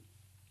 people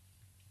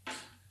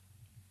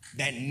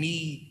that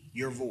need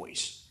your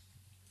voice,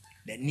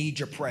 that need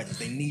your presence,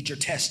 they need your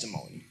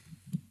testimony,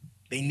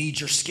 they need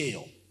your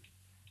skill.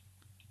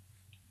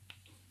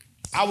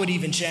 I would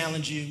even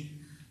challenge you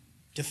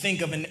to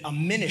think of a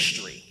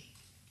ministry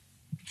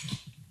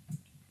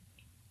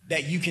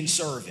that you can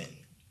serve in.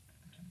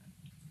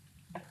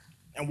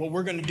 And what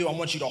we're going to do, I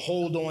want you to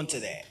hold on to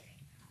that.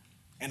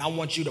 And I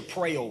want you to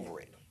pray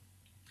over it.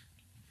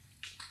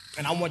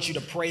 And I want you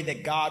to pray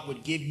that God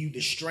would give you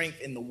the strength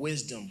and the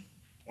wisdom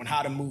on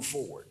how to move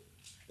forward.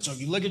 So if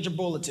you look at your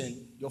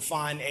bulletin, you'll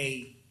find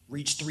a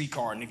Reach 3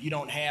 card. And if you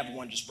don't have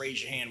one, just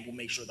raise your hand and we'll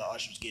make sure the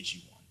ushers get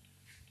you one.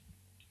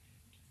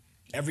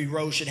 Every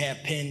row should have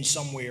pins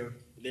somewhere.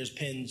 There's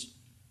pins.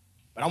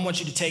 But I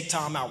want you to take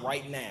time out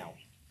right now.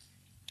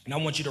 And I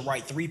want you to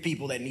write 3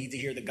 people that need to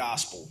hear the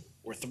gospel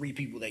or 3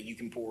 people that you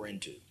can pour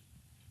into.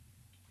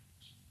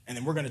 And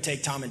then we're going to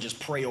take time and just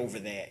pray over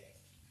that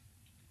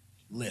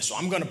list. So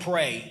I'm going to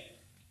pray,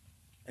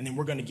 and then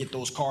we're going to get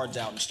those cards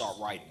out and start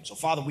writing. So,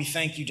 Father, we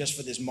thank you just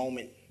for this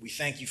moment. We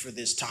thank you for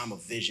this time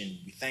of vision.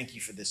 We thank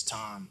you for this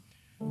time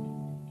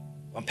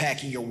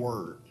unpacking your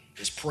word,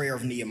 this prayer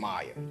of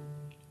Nehemiah.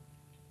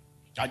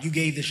 God, you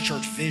gave this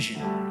church vision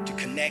to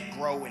connect,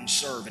 grow, and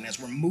serve. And as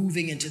we're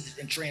moving into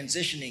and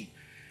transitioning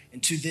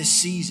into this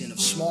season of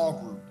small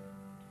group,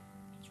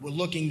 we're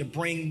looking to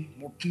bring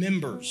more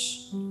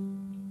members.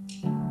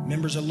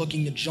 Members are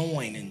looking to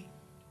join and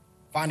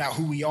find out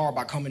who we are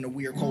by coming to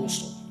Weir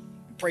Coastal.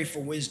 We pray for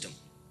wisdom.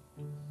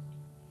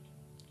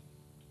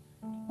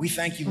 We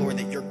thank you, Lord,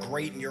 that you're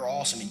great and you're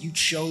awesome, and you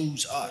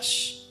chose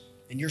us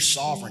in your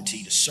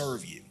sovereignty to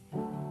serve you.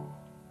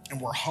 And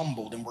we're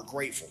humbled and we're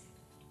grateful.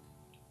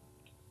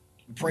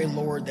 We pray,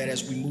 Lord, that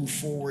as we move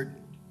forward,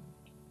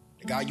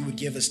 that God, you would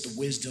give us the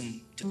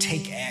wisdom to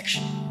take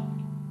action,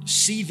 to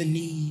see the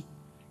need,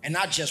 and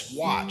not just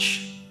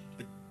watch,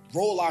 but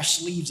roll our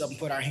sleeves up and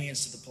put our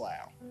hands to the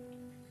plow.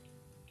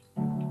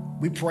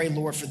 We pray,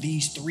 Lord, for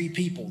these 3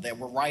 people that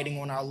we're writing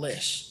on our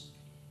list,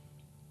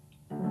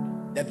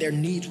 that their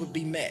needs would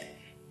be met.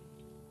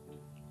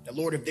 That,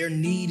 Lord, if their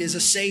need is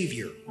a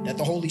Savior, that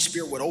the Holy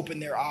Spirit would open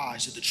their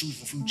eyes to the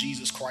truth of who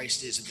Jesus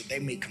Christ is, and that they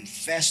may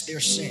confess their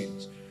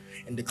sins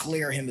and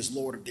declare him as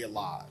Lord of their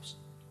lives.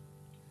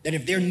 That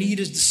if their need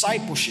is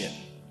discipleship,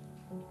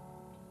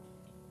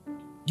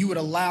 you would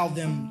allow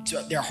them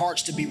to their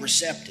hearts to be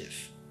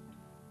receptive,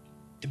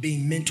 to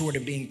being mentored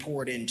and being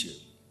poured into.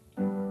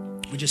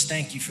 We just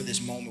thank you for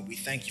this moment. We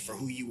thank you for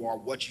who you are,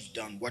 what you've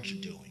done, what you're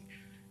doing,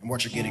 and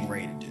what you're getting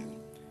ready to do.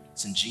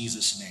 It's in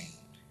Jesus' name.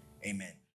 Amen.